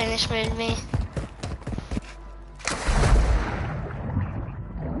 He finished with me.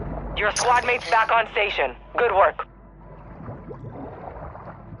 Your squad mate's back on station. Good work.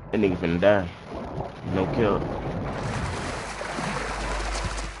 That nigga finna die. No kill.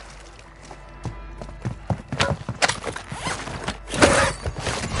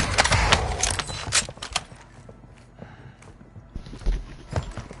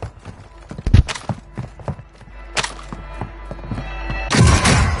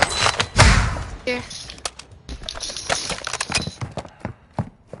 Here.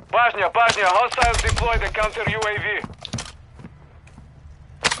 Bajnia, hostiles deploy the counter UAV.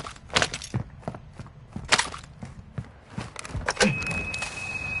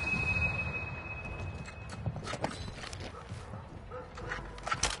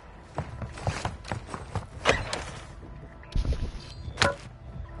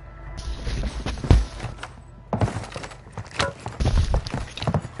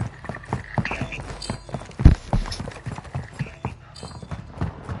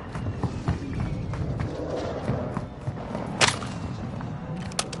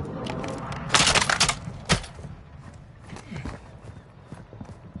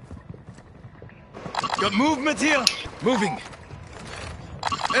 Got movement here. Moving.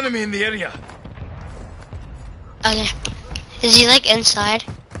 Enemy in the area. Okay. Is he like inside?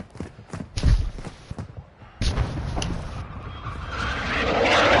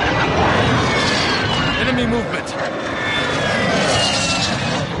 Enemy movement.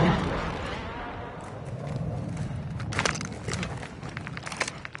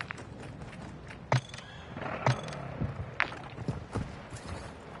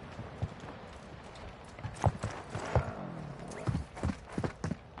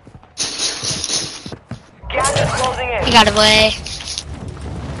 Gas is closing in. He got away.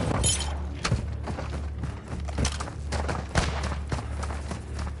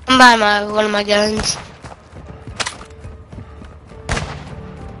 I'm by one of my guns.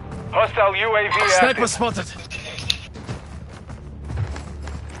 Hostile UAV Sniper active. spotted.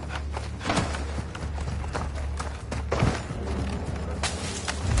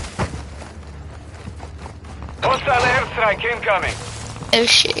 Hostile airstrike incoming. Oh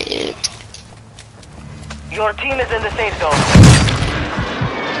shit. Your team is in the safe zone.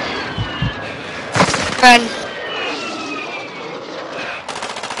 Run.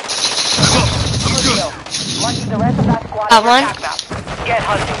 Marking the rest of that squad Got on your one? attack map. Get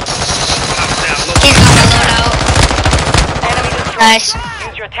hunting. He's got my loadout. Enemy destroyed. Nice.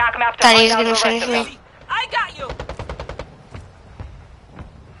 Use your attack map to Thought he hunt was down gonna the rest finish of me. them. I got you.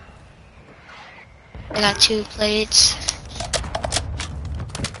 I got 2 plates.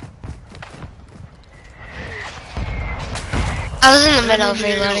 I was in the middle of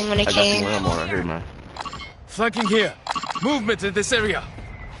reloading when it I got came. some ammo right here, man. Flanking here. Movement in this area.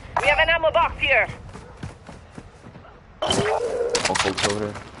 We have an ammo box here. Oh, folks over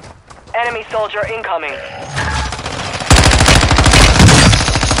there. Enemy soldier incoming.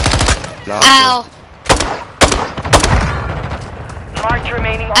 Ow! Marked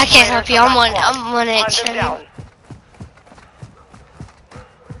remaining. I can't help you. I'm one Hunt itch. them down.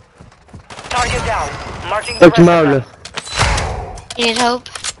 Target down. Marking the rest of them. You need hope?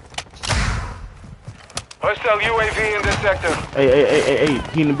 Hostile UAV in this sector. Hey,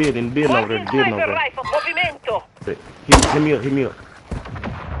 he in the building over there, Sniper rifle, movimento. Hit me up.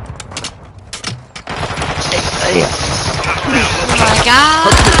 Oh my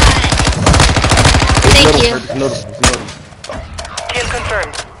god! Thank you. Kill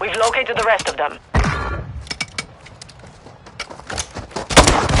confirmed. We've located the rest of them.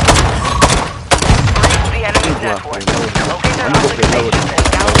 Breach the enemy's network. Locate their applications and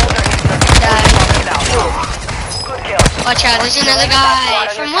download their Good kill. Watch out, there's another guy.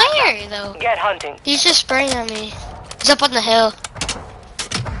 From where, though? Get hunting. He's just spraying at me. He's up on the hill.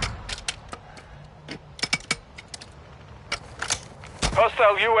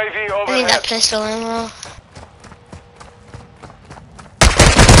 Hostile UAV I need overhead. that pistol ammo.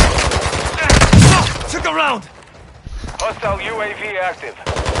 Took a round. Hostile UAV active.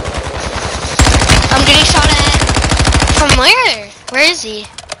 I'm getting shot at. From where? Where is he?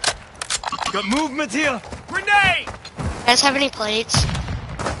 Got movement here. Grenade! You guys have any plates?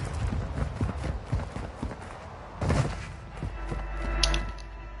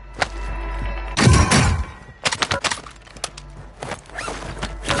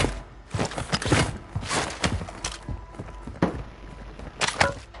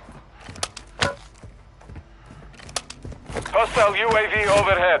 Hostile UAV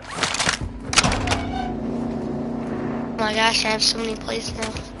overhead. Oh my gosh, I have so many plates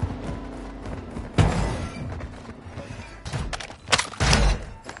now.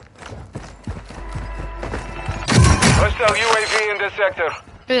 Hostile UAV in this sector.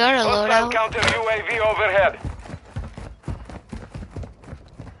 We got a Hostile loadout. counter UAV overhead.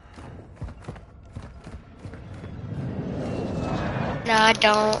 No, I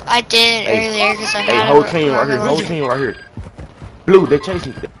don't. I did earlier because I had Hey, whole team right here. Blue, they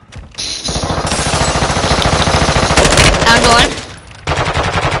chasing me. Down one.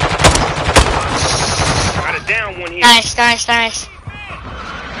 Got it down one here. Nice. He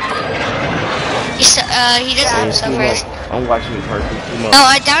doesn't have himself first. I'm watching you first. No,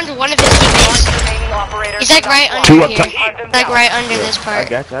 I downed one of his teammates. He's like right under here. Like right under this I part.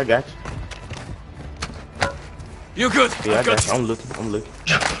 got you. You good? Yeah, I got you. I'm looking.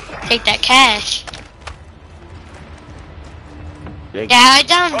 Take that cash. Yeah, Yeah, I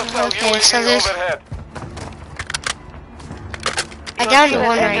downed. Hostile Okay, UAV so there's. overhead. I downed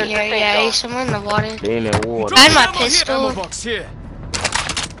one right here. Yeah, he's somewhere in the water. they in that water. I had my Ammo pistol. box here.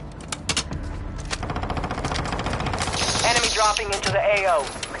 Enemy dropping into the AO.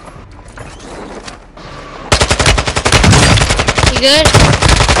 You good?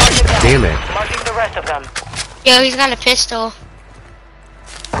 Target down. Damn it. Marking the rest of them. Yo, he's got a pistol.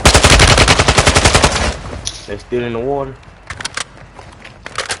 They're still in the water.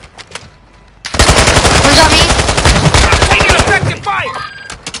 One's on me. Taking effective fire.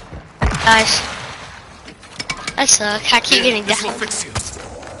 Nice. That sucks. I keep getting This will down. fix you.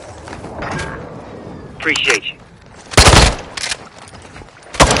 Appreciate you.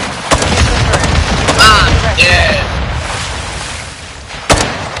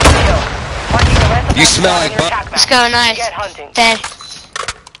 You smell like butt. Let's go, nice. Get hunting. Dead.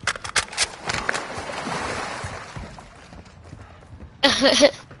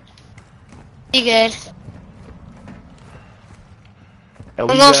 You good? Hey, I'm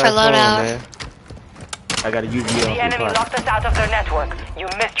what you going guys for doing, loadout. man? I got a UV The on enemy the locked us out of their network. You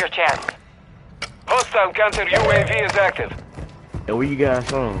missed your chance. Hostile counter UAV is active. Hey, where you guys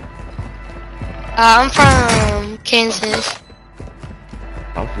from? I'm from Kansas.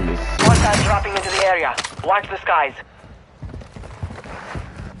 I'm from this. Hostiles dropping into the area. Watch the skies.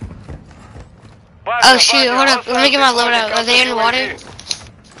 Oh shoot, hold up. Let me get my loadout. Are they in the water?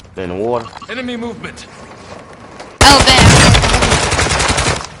 They're in the water. Enemy movement. Oh, bad.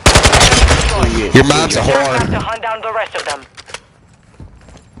 Your mom's a whore. Have to hunt down the rest of them.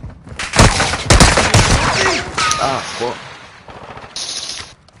 Ah, fuck.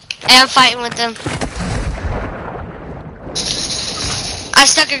 Hey, I'm fighting with them. I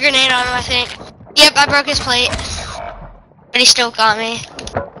stuck a grenade on him, I think. Yep, I broke his plate. But he still got me.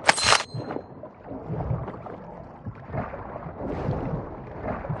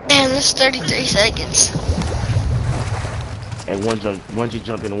 Damn, this is 33 seconds. And one just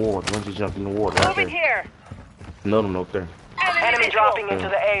jump in the water. One just jump in the water. Right Moving there. here. Another one up there. Enemy dropping into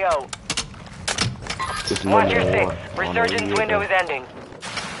the AO. Just Watch another your one. six. Resurgence window is ending.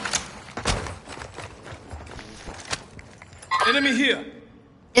 Enemy here.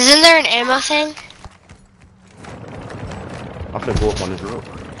 Isn't there an ammo thing? I'm finna go up on this road.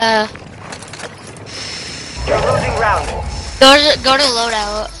 You're losing round. Go to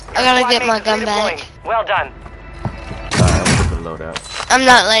loadout. I gotta get my gun back. Well done. Alright, I'm gonna load out. I'm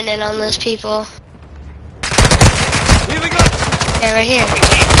not landing on those people. Here we go. Yeah, right here.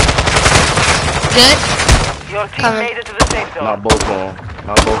 Good? Your team made it to the safe zone. Not both on.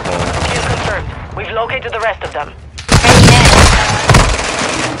 Not both on. Kill confirmed. We've located the rest of them.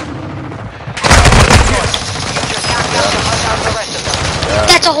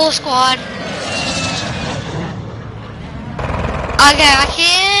 That's a whole squad. Okay, I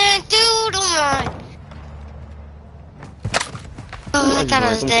can't do the one. Oh, I thought I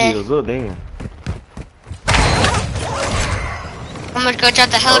was dead. I'm gonna go drop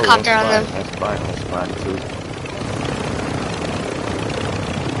the helicopter on them. That's fine too.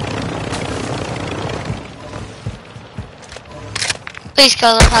 Please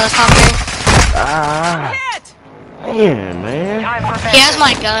kill the helicopter. Ah. Damn, man. He has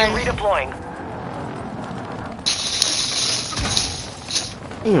my gun. Redeploying.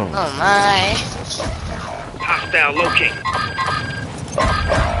 Damn. Oh my. Hostile locate.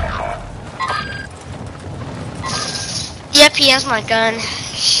 Yep, he has my gun.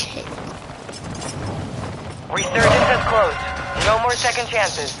 Shit. Resurgence has closed. No more second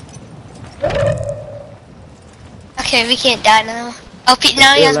chances. Okay, we can't die now. Oh,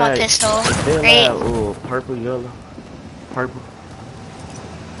 now he has my pistol. Great. Oh, purple, yellow, purple.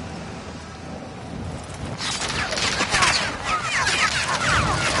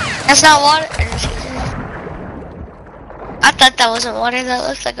 That's not water. I thought that wasn't water. That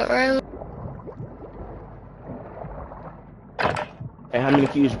looks like a road. Hey, how many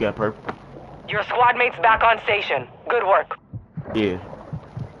kills you got, purple? Your squad mates back on station. Good work. Yeah.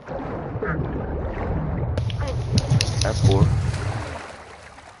 That's 4.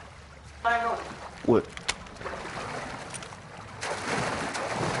 What?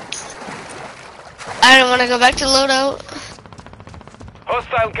 I don't want to go back to loadout.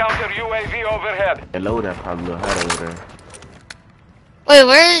 Hostile counter UAV overhead. The loadout probably a little hot over there. Wait,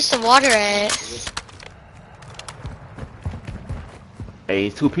 where is the water at? Hey,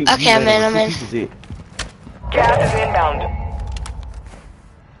 it's 2 people. Okay, I'm in. Gas is inbound.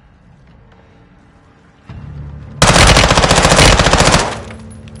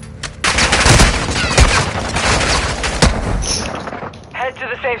 Head to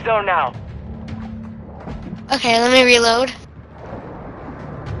the safe zone now. Okay, let me reload.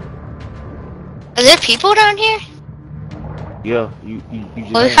 Are there people down here? Yeah, you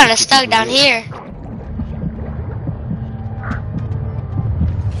just Well, we're kind of stuck down here.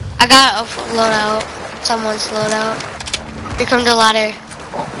 I got a loadout. Someone's loadout. Here comes the ladder.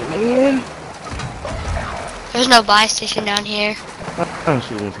 Man. There's no buy station down here. I'm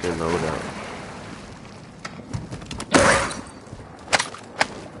shooting to the loadout.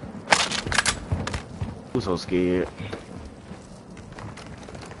 I'm so scared.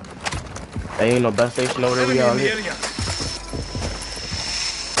 There ain't no bus station over there, y'all.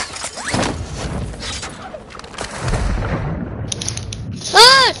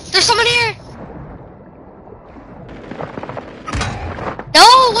 Ah! There's someone here!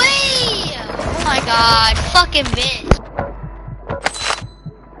 No way! Oh my god, fucking bitch.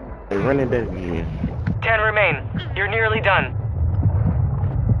 They're running back again. 10 remain. You're nearly done.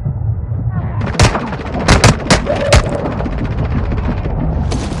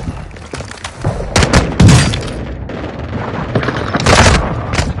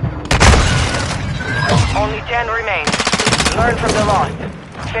 Only 10 remain. Learn from the loss.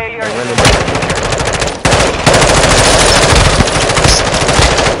 Failure is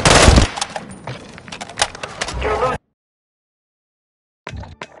you're losing.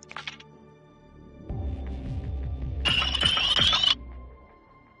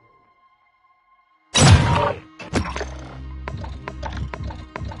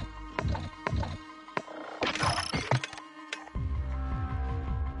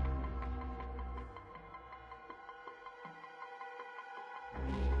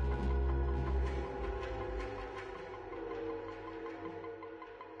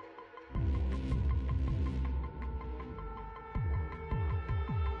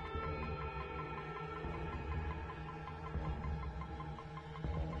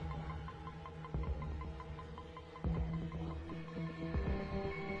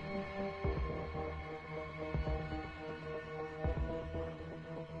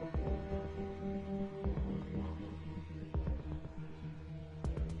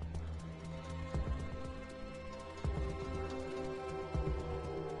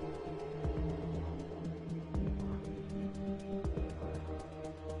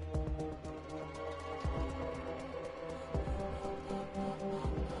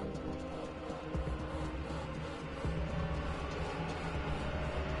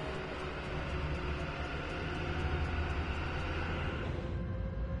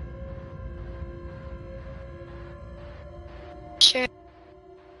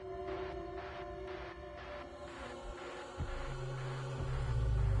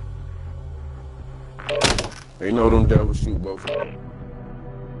 They know them devils shoot both of them.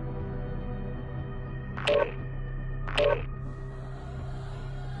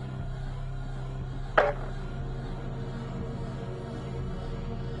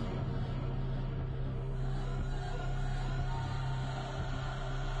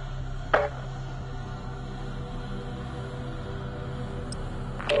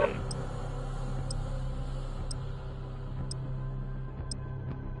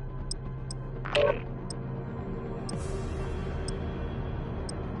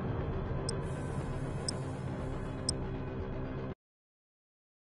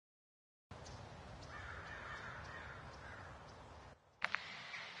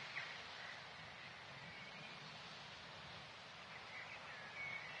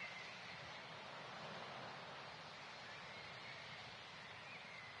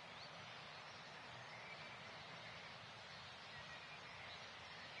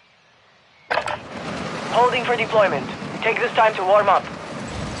 Holding for deployment. Take this time to warm up.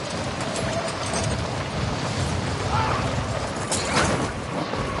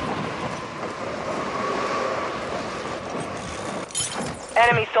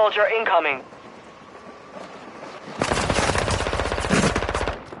 Enemy soldier incoming.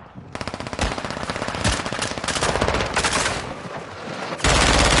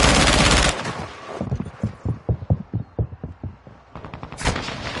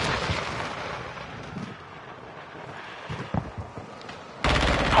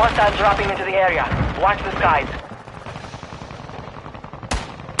 Hostiles dropping into the area. Watch the skies.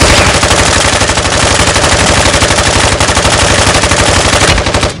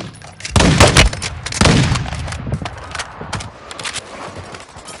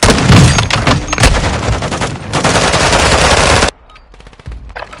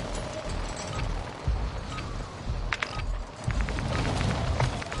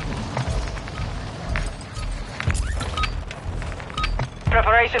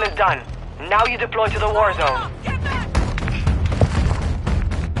 Preparation is done. Now you deploy to the war zone.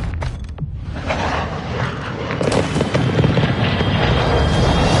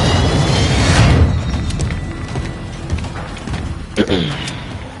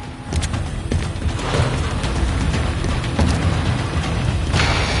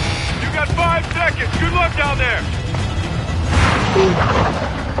 You got 5 seconds. Good luck down there.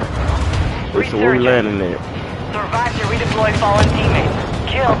 Where we landing at? Survive to redeploy fallen teammates.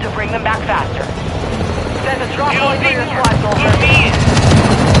 Kill to bring them back faster. Set a drop point for your squad, soldier.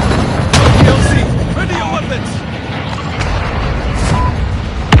 DLC, ready your weapons!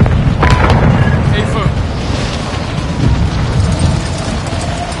 Hey, firm.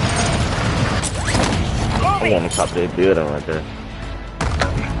 I want to top that building right there.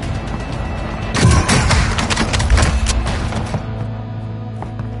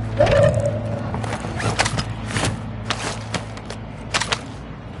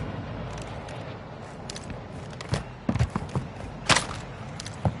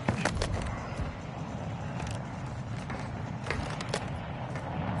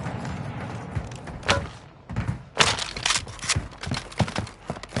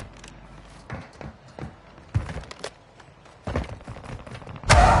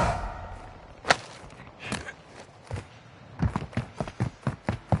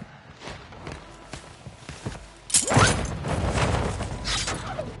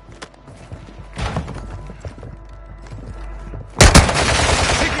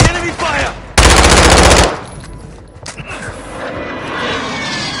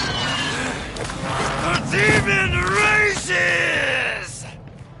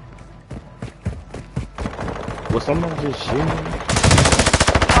 Was someone just shooting?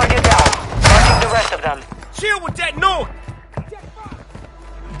 Target down. Marking the rest of them. Chill with that noise.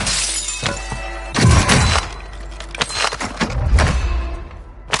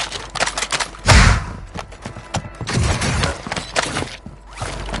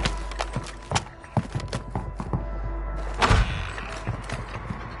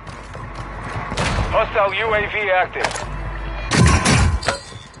 Hostile UAV active.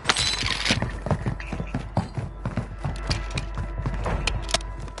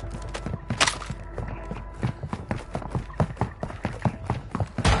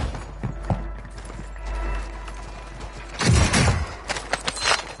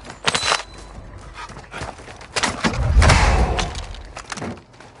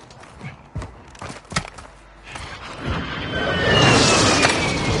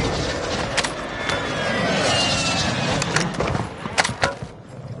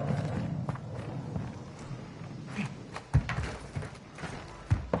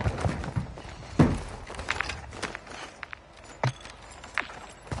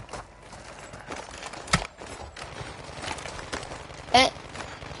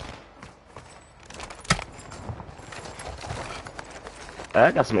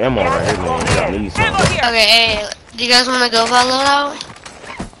 I got some ammo right here, man. Y'all need some. Okay, hey, do you guys want to go for a loadout?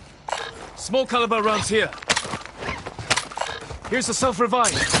 Small caliber rounds here. Here's a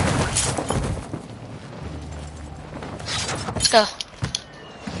self-revive. Let's go.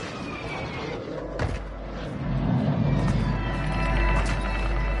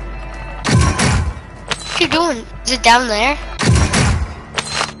 What are you doing? Is it down there?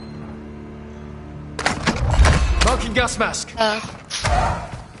 Marking gas mask.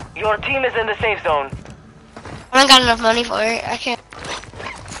 Your team is in the safe zone. I don't got enough money for it. I can't.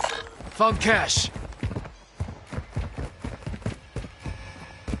 Found cash.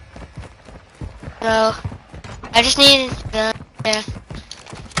 No. I just need yeah.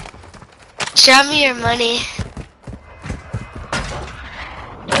 Show me your money.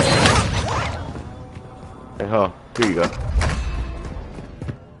 Hey, huh? Here you go.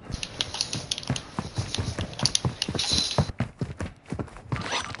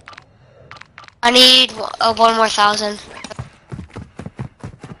 I need 1 more 1,000.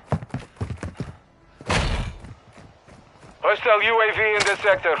 Hostile UAV in this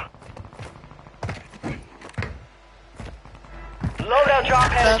sector. Loadout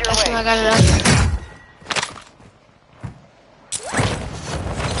drop headed your way. I got enough.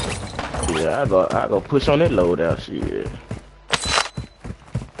 Yeah, I go push on that loadout shit.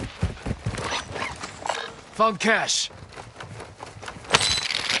 Found cash.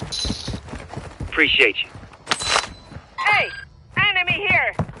 Appreciate you. Hey! Enemy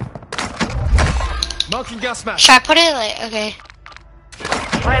here! Marking gas mask. Should I put it like, okay.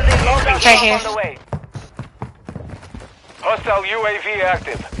 Friendly loadout Right drop here. on the way. Hostile UAV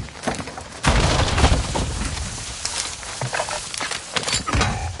active.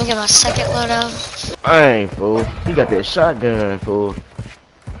 Let me get my second loadout. Dang, fool. You got that shotgun, fool.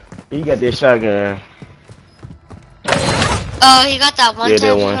 You got that shotgun. Oh, he got that one Yeah,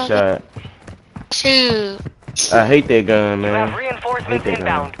 time. that one shot. Shoot. I hate that gun, You have man. reinforcements Hate that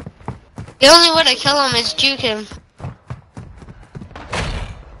inbound. The only way to kill him is juke him.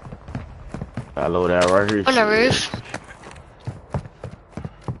 I load out right here. On the roof.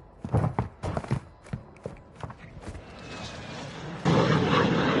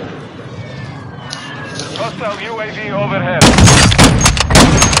 Hostile UAV overhead.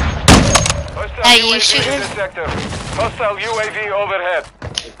 Hostile Hey, you UAV shooting? in this sector. Hostile UAV overhead.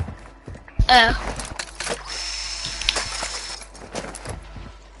 Oh.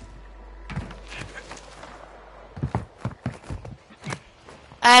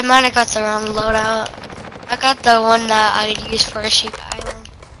 I might have got the wrong loadout. I got the one that I would use for a sheep island.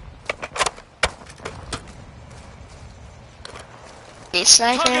 Need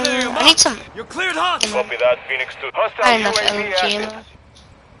sniper ammo? I need some. You're cleared hot. Copy that, Phoenix 2. I Hostile don't have UAV LG active. ammo.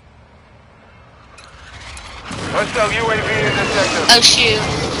 Hostile UAV in this sector. Oh shoot.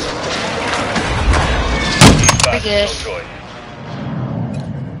 We're good.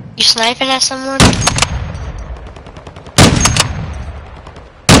 You sniping at someone?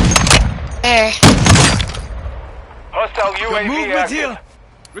 Where? Hostile Got UAV movement active. here.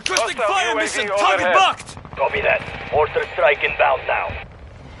 Requesting Hostile fire UAV mission. overhead. Target marked. Copy that. Mortar strike inbound now.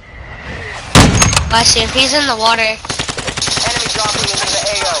 I see him. He's in the water. Enemy dropping into the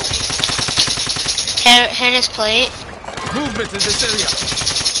AO. Hit his plate. Movement in this area.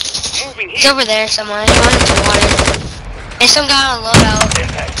 Moving He's here. over there somewhere. He went into the water. There's some guy on a loadout.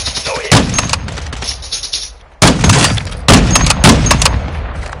 Impact. No hit.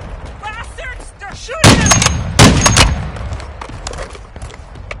 Bastards! They're shooting at me!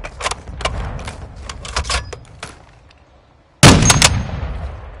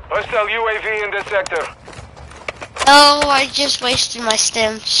 Hostile UAV in this sector. Oh, I just wasted my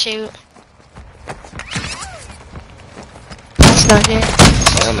stim. Shoot. That's not good.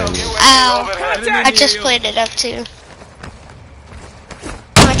 Ow. I just played it up too.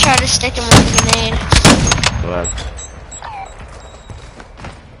 I'm gonna try to stick him with a grenade.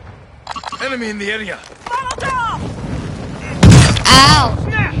 Enemy in the area. Ow!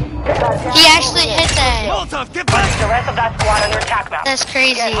 He actually hit that. Molotov, get back. The rest of that squad on your attack map. That's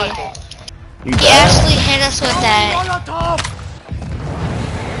crazy. Get hunting. You He died. actually hit us with that. Molotov.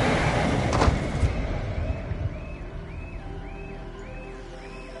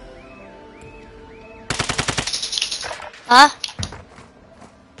 Huh?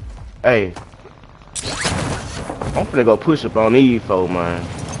 Hey. I'm finna go push up on these folks, man.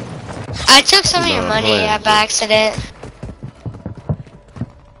 I took some of your No, money wait. by accident.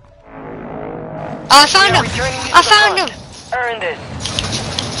 Oh, I found him! I found him! Earn this.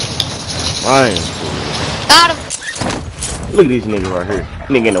 Man. Got him! Look at these niggas right here.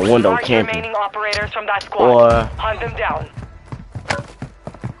 Nigga in the window Mark camping. remaining operators from that squad. Boy. Hunt them down.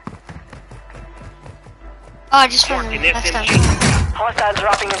 Oh, I just found him. That's done. Hostiles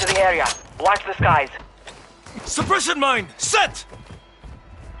dropping into the area. Watch the skies. Suppression mine set.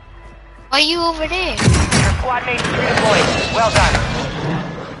 Why are you over there? Your squad mates redeployed. Well done.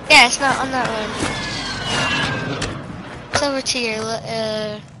 Yeah, it's not on that one. It's over to your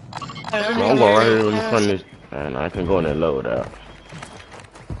I'm going right here when you find this, and I can go in that loadout.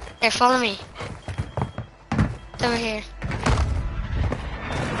 Here, follow me. It's over here.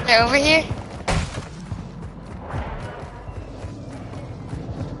 They're over here?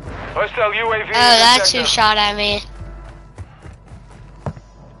 Hostile UAV. Oh, that's who shot at me.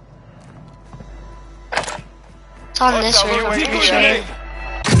 It's on this roof, I'm pretty sure.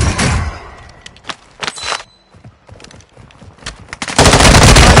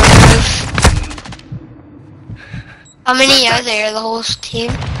 How many are there? The whole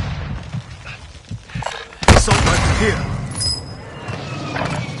team? Assault rifle here.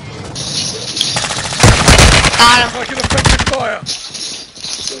 Got him. Like an effective fire.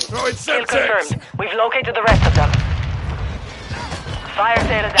 Throw it Kill Semtex. confirmed. We've located the rest of them. Fire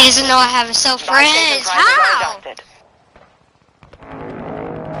sale is He doesn't know I have a self-res. How?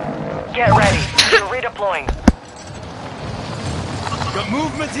 Get ready. We're redeploying. Got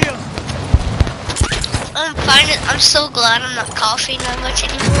movement here. I'm so glad I'm not coughing that much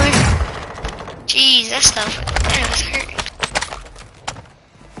anymore. Jeez, that stuff, that was hurting.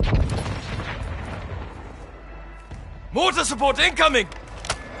 Mortar support incoming.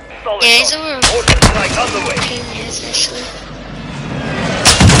 Solid. Yeah, he's over. Like on the way. Actually.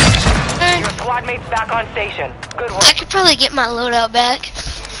 Your squad mates back on station. Good work. I could probably get my loadout back.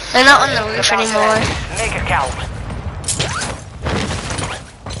 They're not on the roof anymore. Make it count.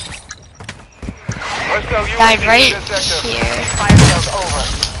 Died right here. Fire sale's over.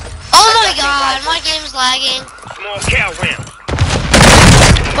 Oh my god, my game's lagging. Small cow round.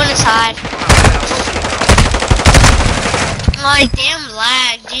 One inside. My damn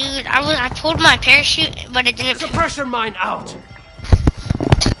lag, dude. I pulled my parachute, but it didn't. Suppression mine out.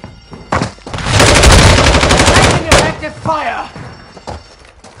 Effective fire.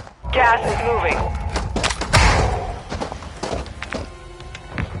 Gas is moving.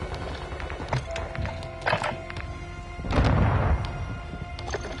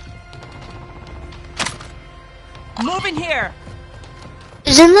 Moving here.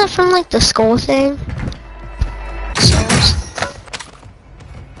 Isn't that from like the skull thing? Souls.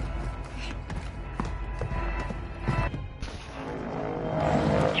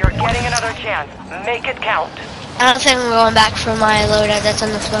 You're getting another chance. Make it count. I don't think I'm going back for my loadout that's on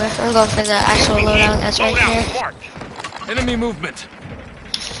the floor. I'm going for the actual loadout that's right here. Enemy movement.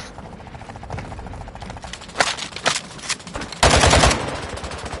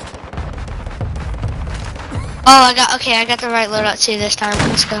 Oh, I got the right loadout too this time.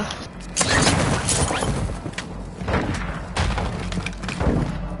 Let's go.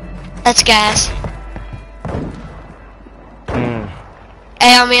 That's gas.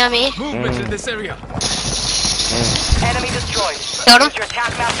 Hey, on me. Movement in this area. Enemy destroyed. Killed him. Use your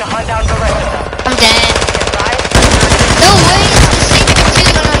attack map to hunt down the rest of them. I'm dead. No way, it's the same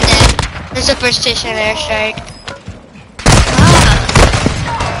dude, but I'm dead. There's a precision airstrike.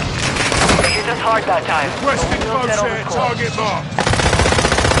 You just hard that time. Requesting We'll settle motion. the score. Target marked.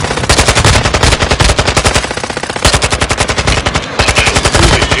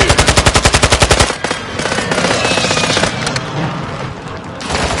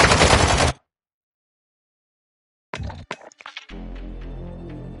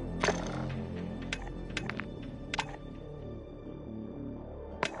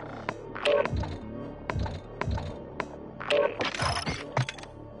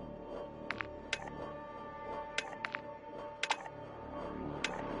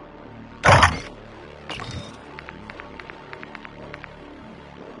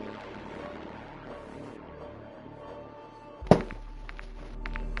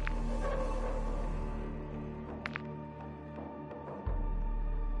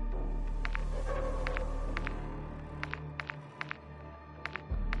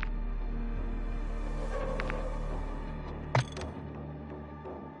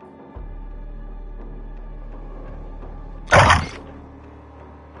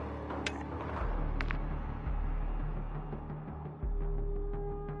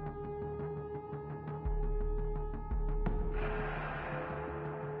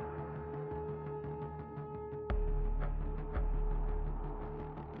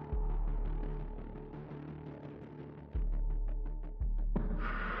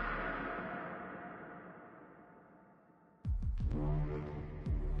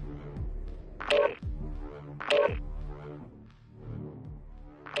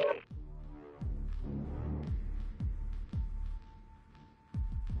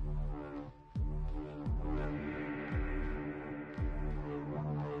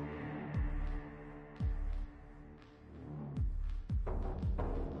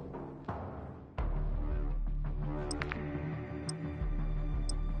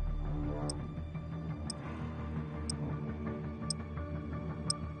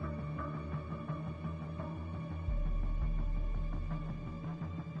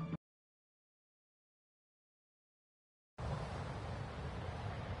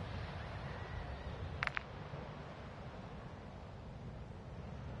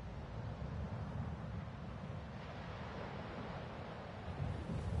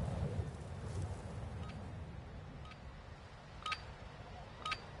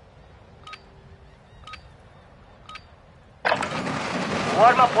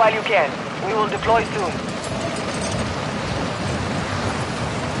 Warm up while you can. We will deploy soon.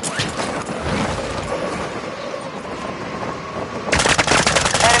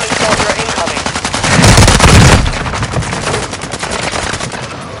 Enemy soldier incoming.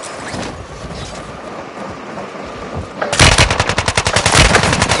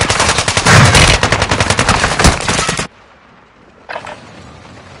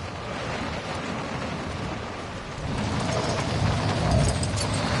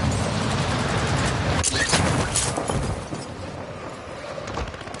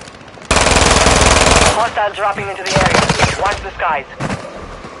 Hostiles dropping into the area. Watch the skies.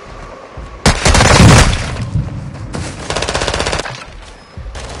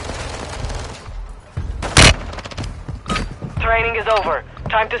 Training is over.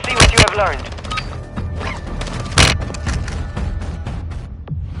 Time to see what you have learned.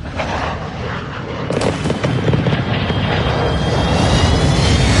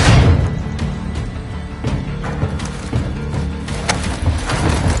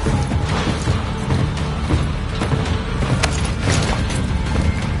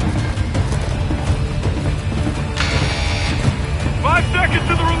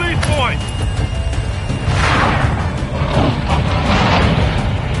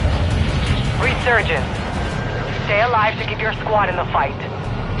 Resurgence. Stay alive to keep your squad in the fight.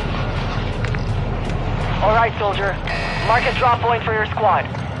 Alright, soldier. Mark a drop point for your squad.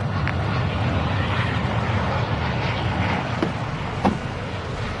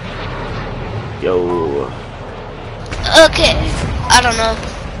 Yo. Okay. I don't know.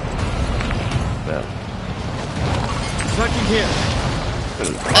 Yeah. Fucking here.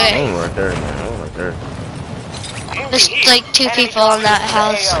 Okay. I ain't right there, man. I ain't right there. There's like 2 people in that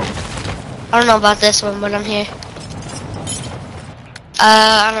house. I don't know about this one, but I'm here.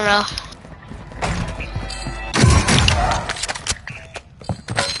 I don't know.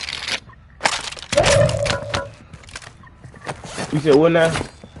 You said what now?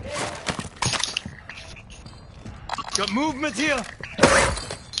 Got movement here.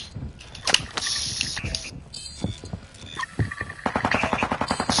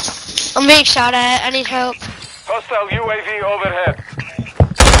 I'm being shot at. I need help. Hostile UAV overhead.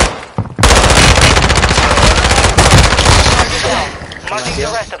 Marking the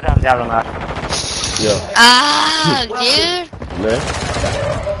rest of them. Yeah. Ah, dude. Man.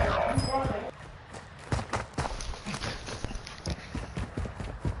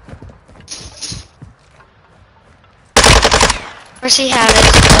 Where's he have it?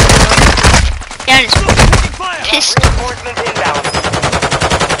 Yeah, just pissed. Reinforcements inbound.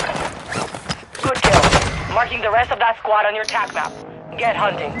 Good kill. Marking the rest of that squad on your tac map. Get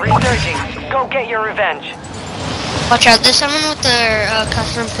hunting. Resurging. Go get your revenge. Watch out, there's someone with their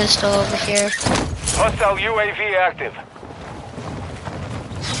custom pistol over here. Hostile UAV active.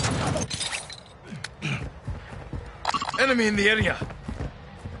 Enemy in the area.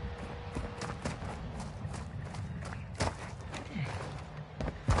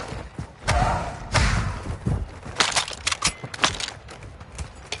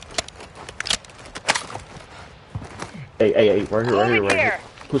 Hey, right here.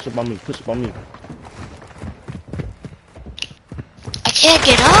 Push up on me. I can't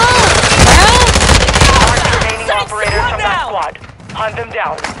get up, Mark remaining operators from that squad. Hunt them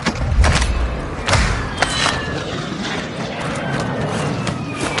down.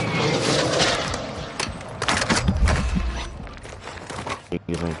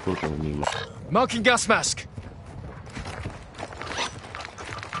 Marking gas mask.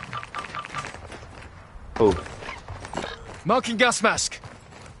 Oh. Marking gas mask.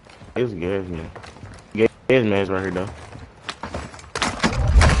 It's gas man. Gas man's right here though.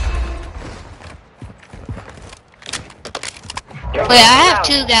 Wait, I have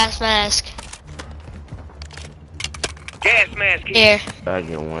 2 gas masks. Gas mask Here. I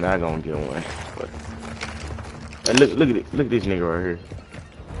get one. I gonna get one. But look at it. Look at this nigga right here.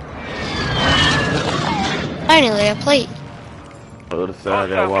 Finally, a plate. On the other side of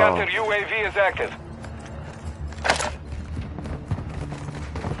that Hostile wall. counter UAV is active.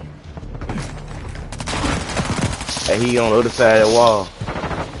 Hey, he on the other side of that wall.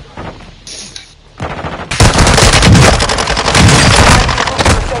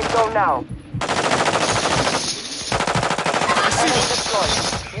 Safe zone now.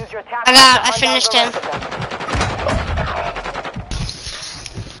 Use your tac I finished him.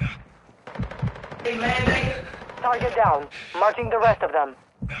 Target down. Marking the rest of them.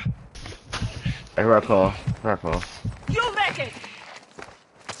 Hey, right call. You make it!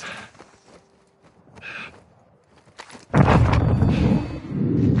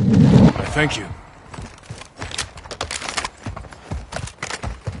 Thank you.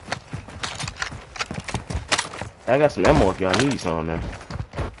 I got some ammo if y'all need some now.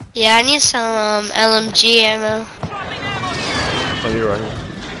 Yeah, I need some LMG ammo. Oh, you're right here.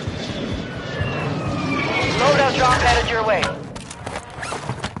 Loadout drop headed your way.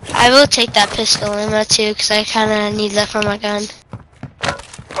 I will take that pistol ammo too, because I kind of need that for my gun.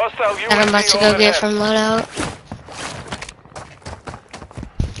 Hostile And I'm about to go get from loadout.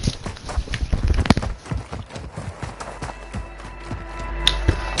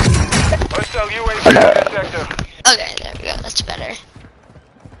 Hostile UAV in this sector. Okay, there we go. That's better.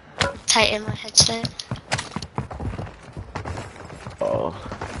 Tighten my headset. Oh.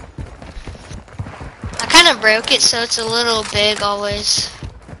 I kind of broke it, so it's a little big always.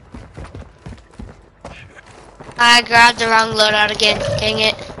 I grabbed the wrong loadout again. Dang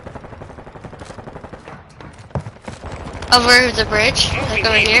it. Over the bridge, like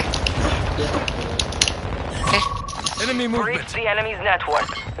over here. Okay. Enemy movement. Breach the enemy's network.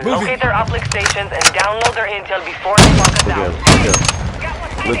 Moving. Locate their uplink stations and download their intel before they lock us out.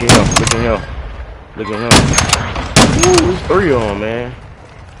 Look at him. Look at him. Look at him. Ooh, there's 3 of them, man.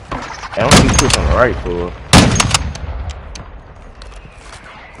 I don't see Chris on the right, fool.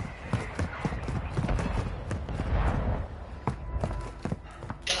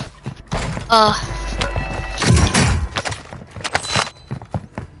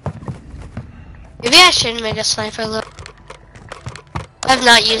 Maybe I should make a sniper load. I've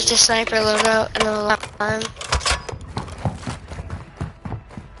not used a sniper loadout in a long time.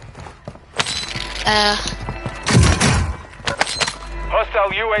 Hostile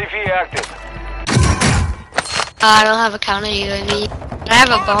UAV active. I don't have a counter UAV. I have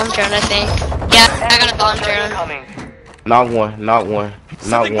a bomb drone, I think. Yeah, I got a bomb drone. Not one. Not one.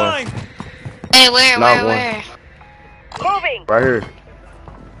 Not one. Hey, where? Moving. Right here.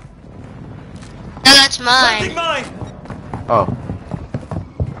 No, that's mine. Oh.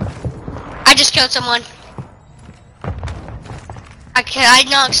 I just killed someone. I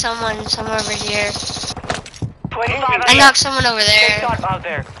knocked someone somewhere over here. I knocked someone over there. Out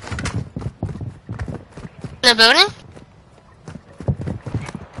there. In the building?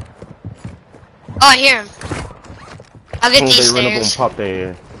 Oh, I hear him. I'll get these They run up and stairs. pop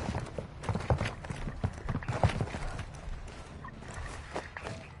their.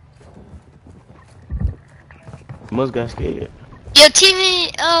 Must got scared. Yo,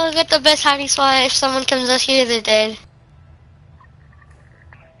 teammate, oh, I got the best hiding spot. If someone comes up here, they're dead.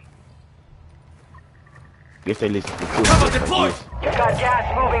 Guess they listen to Cover footsteps deployed. like You got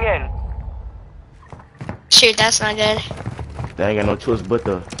gas moving in. Shoot, that's not good. this. They ain't got no choice but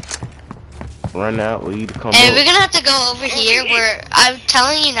to run out or either come Hey, up. we're gonna have to go over here where I'm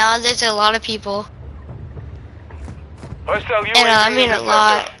telling you now, there's a lot of people. Hostile UAV And I in mean a this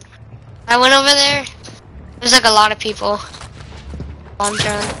lot. sector. I went over there. There's like a lot of people. Bomb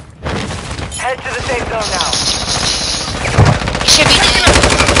drone. Head to the safe zone now. It should be dead.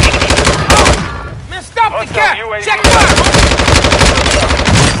 Man, stop the Hostile gap! UAV. Check fire!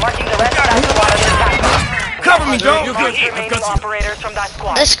 Marking the rest of that squad as attack box. Cover me, Joe. You're Remove good. I've remaining got you. operators from that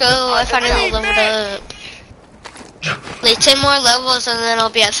squad. Let's go. I finally leveled up. Like 10 more levels and then I'll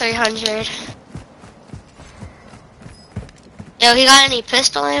be at 300. Yo, he got any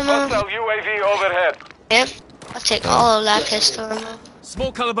pistol ammo? Hostile UAV overhead. Yep. I'll take all of that pistol ammo.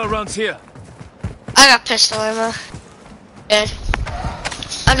 Small caliber rounds here. I got pistol ammo. Good.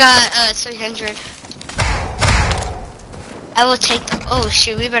 I got 300. I will take them. Oh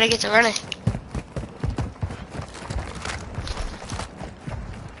shoot, we better get to running.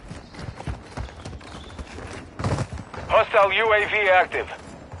 Hostile UAV active.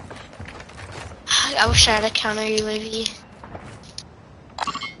 I wish I had a counter UAV.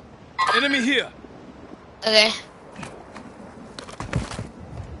 Enemy here. Okay.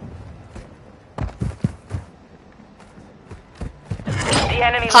 The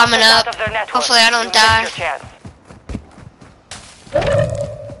enemy Climbing locked us up. out of their network. Hopefully I don't You die. missed your chance.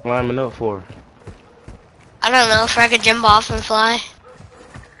 Climbing up for. I don't know if I could jump off and fly.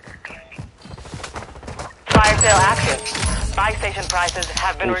 Fire sale active. Buy station prices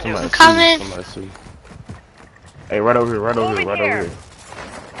have been Oh, reduced. Coming. Somebody see. Hey, right over here, right over here, right over here.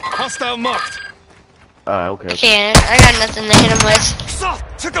 Hostile marked. Alright, okay. I can't. I got nothing to hit him with. Soft.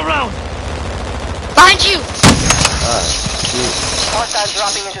 Took a round. Behind you! Alright, shoot. Hostiles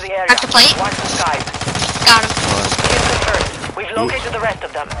dropping into the area. Back to plate. Watch the skies. Got him. Kill them first. We've located the rest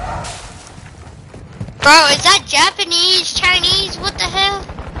of them. Bro, is that Japanese, Chinese? What the hell?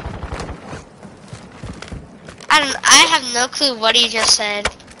 I have no clue what he just said.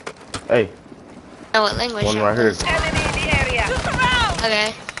 Hey, Know what language? one it right here. was. Enemy in the area.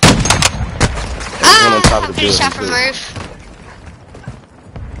 Okay. One on top of I'm the getting shot from building, roof.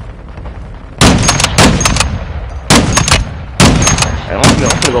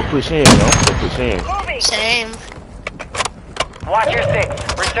 I'm gonna go push in, yo. I'm gonna go push in. Same. Watch your six.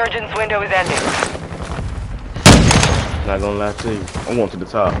 Resurgence window is ending. Not gonna lie to you. I'm going to the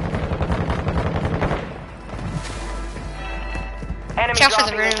top. Enemy Check for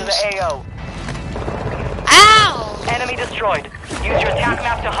the dropping into rooms. the AO. Ow! Enemy destroyed. Use your attack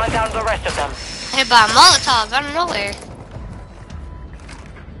map to hunt down the rest of them. Hit by a Molotov out of nowhere.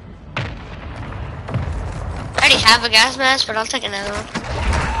 I already have a gas mask, but I'll take another one.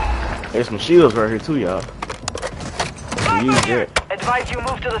 There's some shields right here too, y'all. Use that. Advise you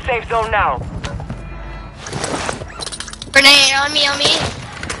move to the safe zone now. Grenade on me,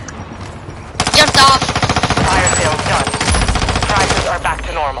 Jumped off. Fire sales done. Prices are back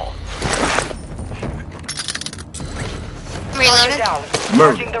to normal. Reloaded. Down.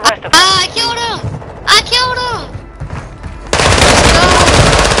 Marking the rest of them. I killed him! I killed him! Let's go!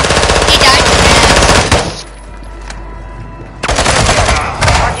 He died to gas.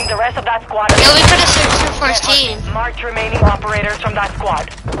 Marking the rest of that squad. Yo, we could have searched for his team. Marked remaining operators from that squad.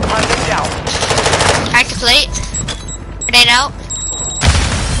 Hunt them down. Crack the plate. Grenade out.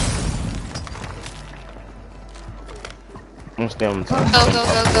 I'm gonna stay on the top.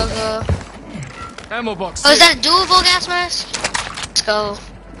 Go. Ammo box. Oh, is that a doable gas mask? Let's go.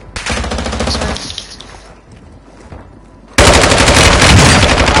 Gas mask.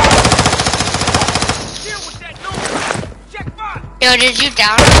 Yo, did you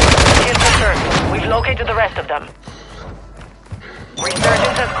down him? Kill confirmed. We've located the rest of them.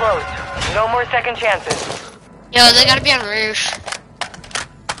 Resurgence has closed. No more second chances. Yo, they gotta be on the roof.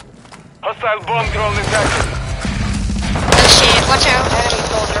 Hostile bomb drone is active. Oh shit, watch out. Enemy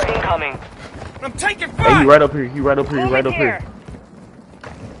soldier incoming. I'm taking Hey, fire! he right up here. He right up here. He right up here.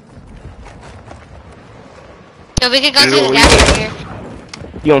 Yo, we could go through the gap right here.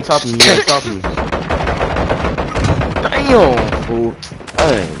 He on top of me. He on top of me. Damn, fool.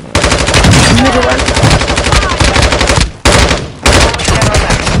 Hey, man. Nigga right there.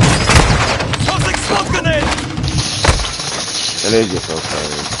 And they just so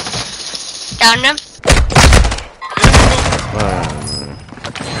crazy. Down him.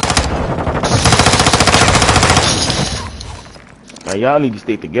 Now y'all need to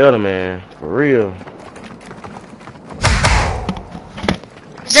stay together, man. For real.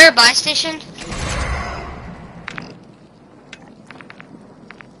 Is there a buy station?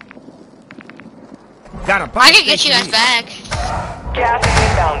 Got a buy I can get you station guys back. Gas is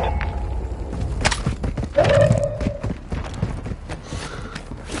inbound.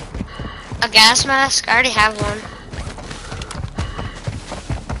 A gas mask? I already have one.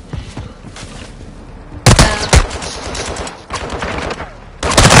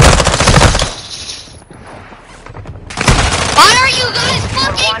 Why are you guys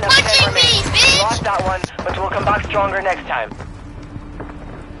fucking punching me, bitch? Lost that one, but we'll come back stronger next time.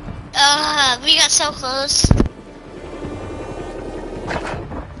 We got so close.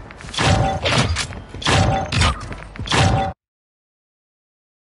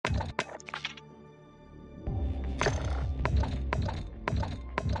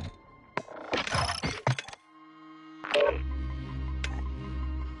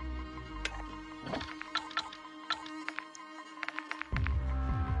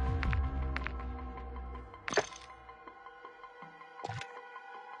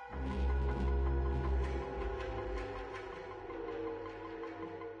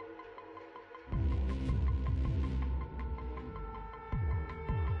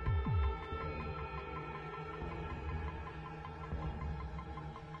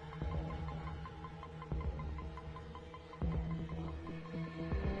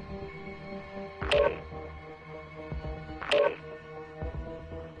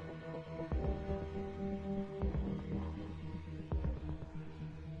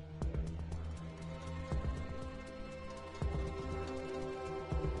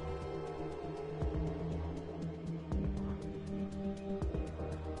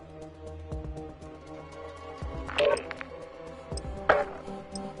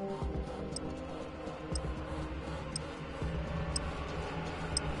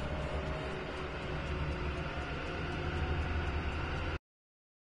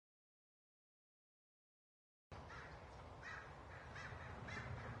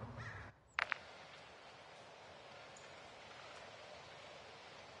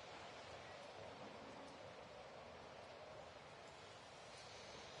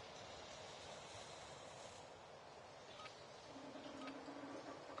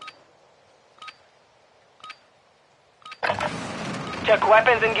 Check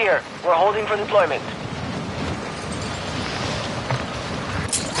weapons and gear. We're holding for deployment.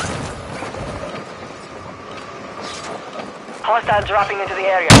 Hostile dropping into the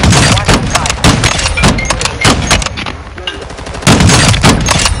area. Watch the skies.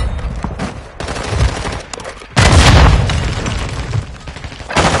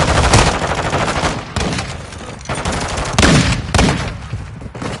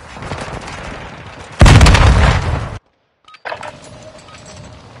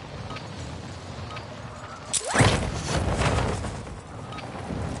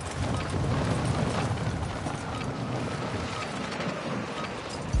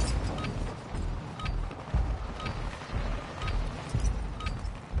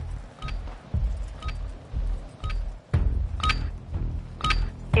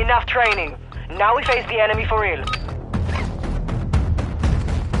 Enough training. Now we face the enemy for real.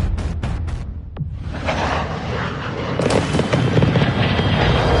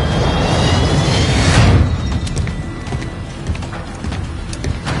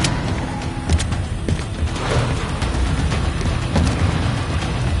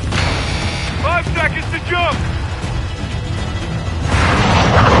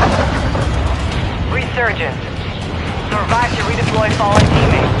 Resurgence. Survive to redeploy fallen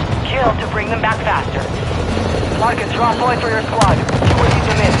teammates. Kill to bring them back faster. Marcus, draw point for your squad. You will need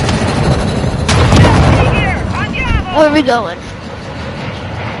to miss. Where are we going?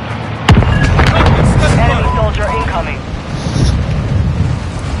 Enemy soldier incoming.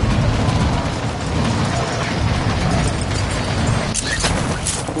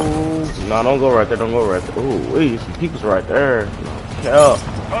 Ooh, no, don't go right there. Don't go right there. Ooh, wait, some people's right there. Hell.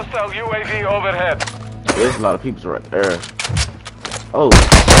 Hostile UAV overhead. There's a lot of people's right there. Oh.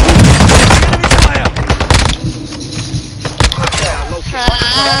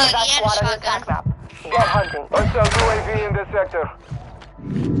 Get hunting. Hostile UAV in this sector.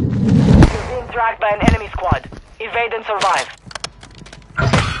 You're being tracked by an enemy squad. Evade and survive.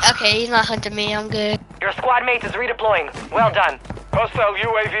 Okay, he's not hunting me. I'm good. Your squad mate is redeploying. Well done. Hostile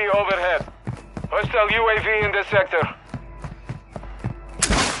UAV overhead. Hostile UAV in this sector.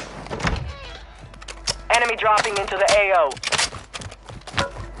 Enemy dropping into the AO.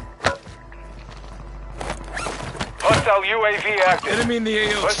 Hostile UAV active. Enemy in the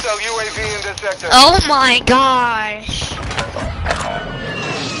AO. Hostile UAV in this sector. Oh my gosh.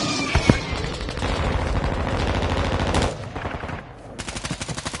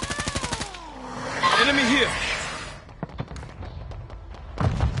 Enemy here.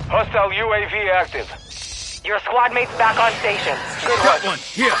 Hostile UAV active. Your squad mate's back on station. Good Got work. one.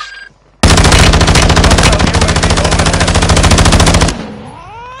 Here.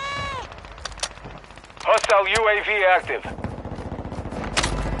 Hostile UAV active.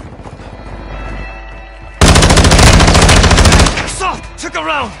 Soft. Took a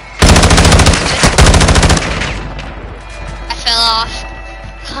round. I fell off.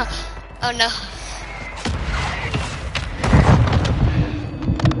 Oh no.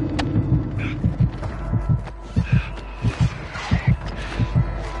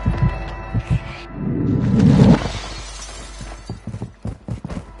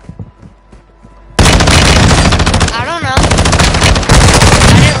 I don't know. I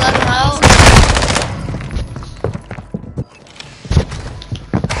didn't let him out.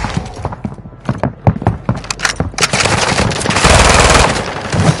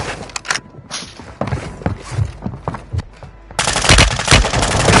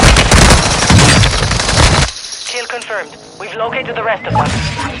 Kill confirmed. We've located the rest of them.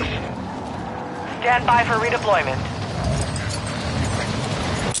 Stand by for redeployment.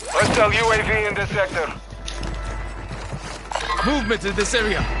 Hostile UAV in this sector. Movement in this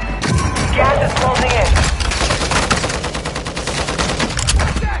area. Gas is closing in.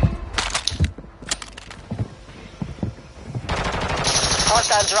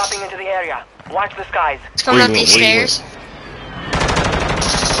 Hostiles dropping into the area. Watch the skies. It's coming up these stairs.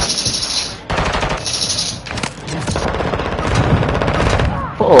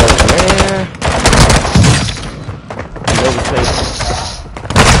 Oh, man.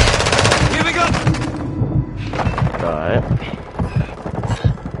 Here we go. Alright.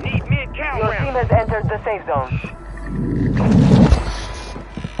 Need mid-count Your round. team has entered the safe zone.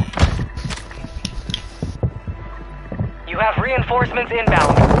 You have reinforcements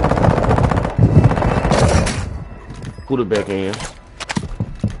inbound. Put it back in.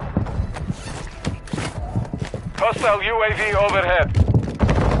 Hostile UAV overhead.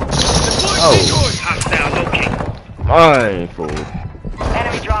 Oh. Hostile locate. Mindful.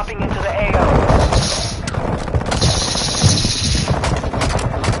 Enemy dropping into the AO.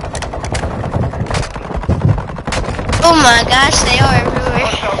 Oh my gosh, they are everywhere.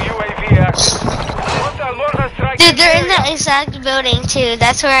 Hostile UAV active. Hostile mortar strike. Dude, they're in that exact sagged building too.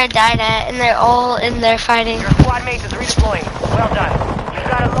 That's where I died at, and they're all in there fighting. Your squad mate is redeploying. Well done. You've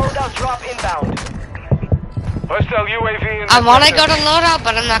got a loadout drop inbound. Hostile UAV in the I want to sector. go to loadout,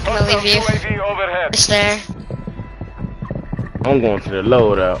 but I'm not going to leave you. UAV overhead. It's there. I'm going to the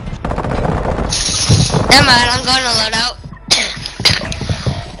loadout. Never mind, I'm going to loadout.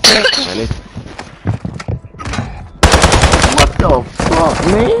 What the fuck,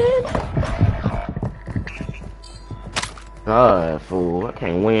 man? God, fool. I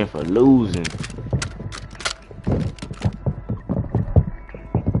can't win for losing.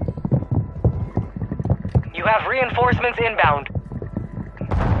 You have reinforcements inbound.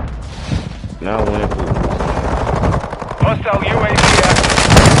 Now I win for losing. Hostile UAV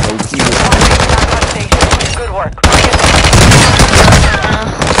active. Back on station. Good work.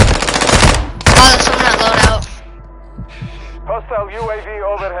 Oh, there's someone at loadout. Hostile UAV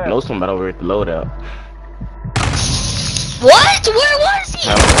overhead. Know somebody over at the loadout. What? Where was he?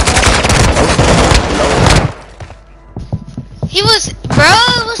 He was, bro,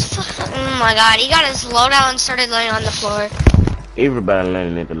 it was, oh my god, he got his loadout and started laying on the floor. Everybody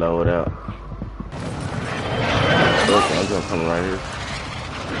landing at the loadout. Okay, I'm gonna come right here.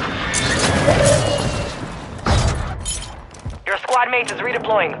 Your squad mate is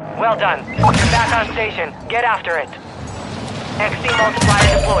redeploying. Well done. You're back on station. Get after it. XC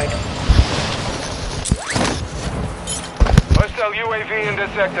multiplier deployed. Hostile UAV in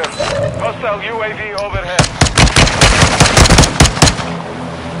this sector. Hostile UAV overhead.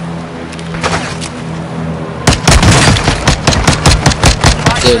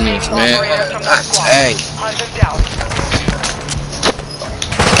 Goodness, man. Dang. Hunt them down.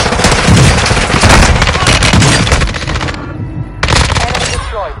 Enemy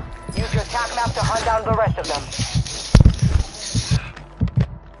destroyed. Use your attack map to hunt down the rest of them.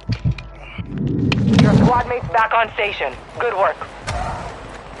 Your squad mate's back on station. Good work.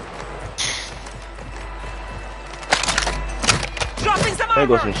 There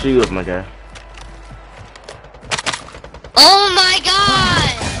goes some shields, my guy. Oh my god!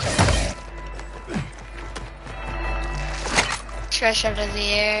 Trash out of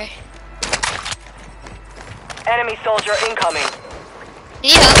the air. Enemy soldier incoming. Can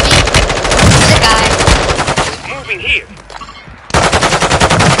you help me? There's a guy. Moving here.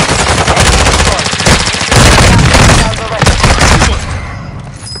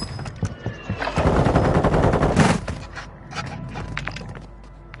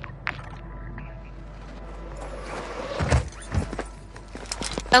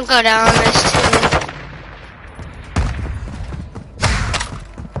 Don't go down on this too.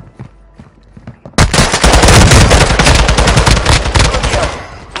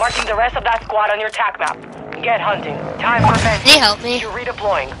 Marking the rest of that squad on your attack map. Get hunting. Time for vengeance. Can you help me? You're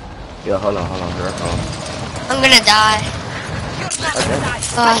redeploying. Yeah, hold on, here I come. I'm gonna die.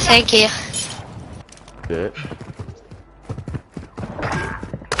 Okay. Oh, thank you. Good.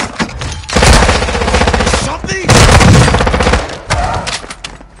 Something!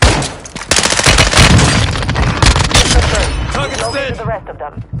 Target's dead! The rest of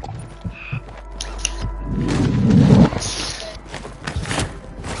them.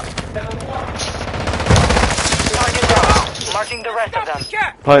 Target down. Marking the rest of them.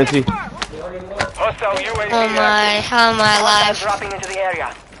 Pointy. Hostile UAV Oh my, how am I alive? Dropping into the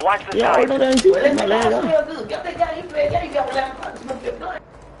area. Watch the Yeah, side. that ain't you, my leg.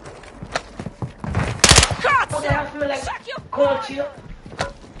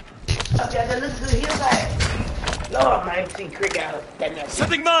 Lord, man, I ain't seen Crick out.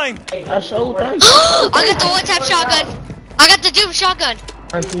 Setting mine! I so thank I got the one-tap shotgun. I got the Doom shotgun.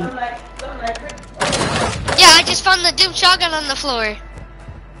 Yeah, I just found the Doom shotgun on the floor.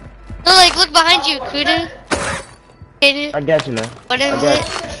 No, like, look behind you, Kudu. Kudu. I got you now. What is it?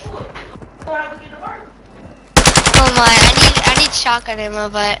 Oh my, I need shotgun ammo,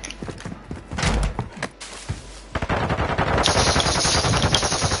 but...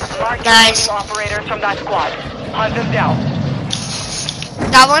 Nice. Operators from that squad. Hunt them down.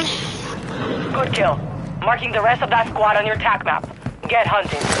 That one? Good kill. Marking the rest of that squad on your attack map. Get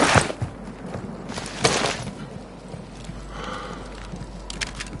hunting.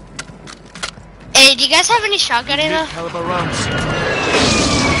 Hey, do you guys have any shotgun ammo? Caliber rounds.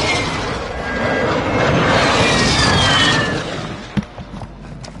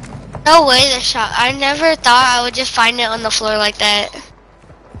 No way, the shot. I never thought I would just find it on the floor like that.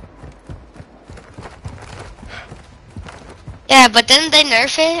 Yeah, but didn't they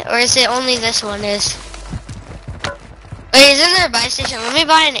nerf it? Or is it only this one is? Wait, isn't there a buy station? Let me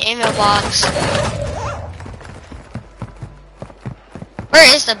buy an ammo box. Where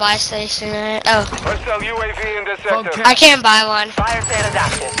is the buy station at? Oh. Hostile UAV in this sector. I can't buy one. Fire sale is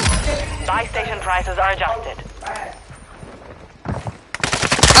active. Buy station prices are adjusted.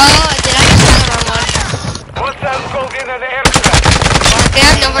 Oh, did I just buy the wrong one? Hostiles called in an airstrike. They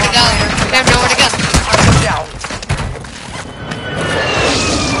have nowhere to go. They have nowhere to go. Down.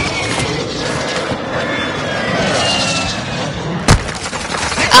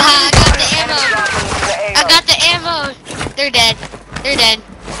 I got the ammo. I got the ammo. They're dead. They're dead.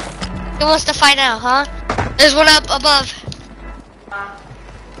 Who wants to fight now, huh? There's one up above.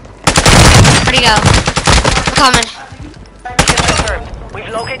 Where'd he go? I'm coming. We've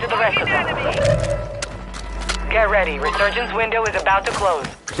located the rest of them. Get ready. Resurgence window is about to close.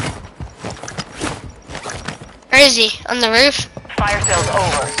 Where is he? On the roof? Fire sale's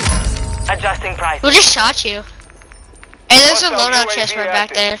over. Adjusting prices. Who just shot you? Hey, there's a loadout chest right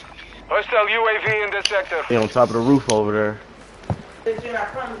back there. Hostile UAV in this sector. He on top of the roof over there.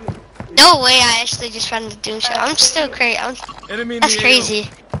 No way! I actually just found the doom shot. I'm still crazy. That's crazy.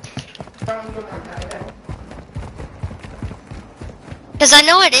 Cause I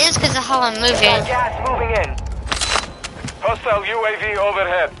know it is because of how I'm moving. Gas moving in. Hostile UAV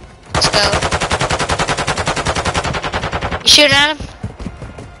overhead. Let's go. You shooting at him?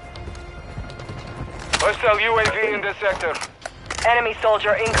 Hostile UAV in this sector. Enemy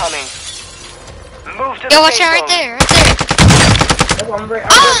soldier incoming. Move to Yo, the watch safe out right zone. there, right there.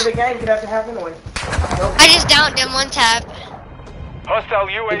 I just downed him one tap. Hostile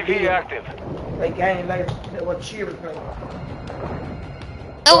UAV active.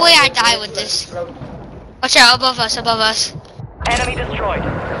 No way I die with this. Watch out, above us, above us. Enemy destroyed.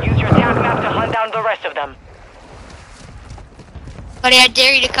 Use your tap map to hunt down the rest of them. Buddy, I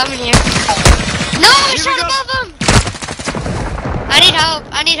dare you to come in here. No, I shot above him! I need help,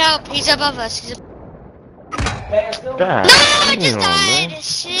 I need help. He's above us. No, I just died! Man.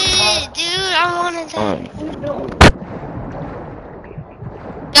 Shit, dude, I wanna die.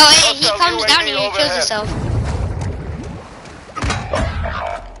 Yo, hey, he comes down here and kills himself.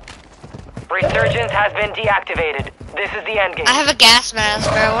 Resurgence has been deactivated. This is the end game. I have a gas mask,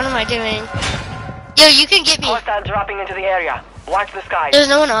 bro. What am I doing? Yo, you can get me. Hostile dropping into the area. Watch the skies. There's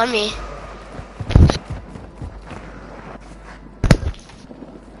no one on me.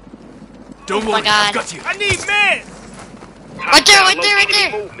 Don't worry, I've got you. I need men! Right there, right there, right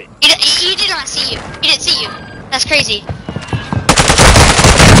there. He did not see you. He didn't see you. That's crazy.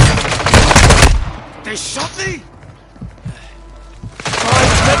 They shot me?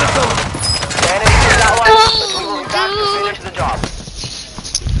 Finish the job.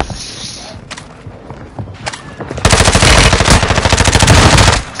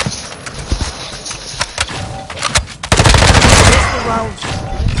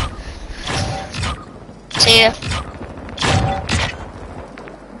 See ya.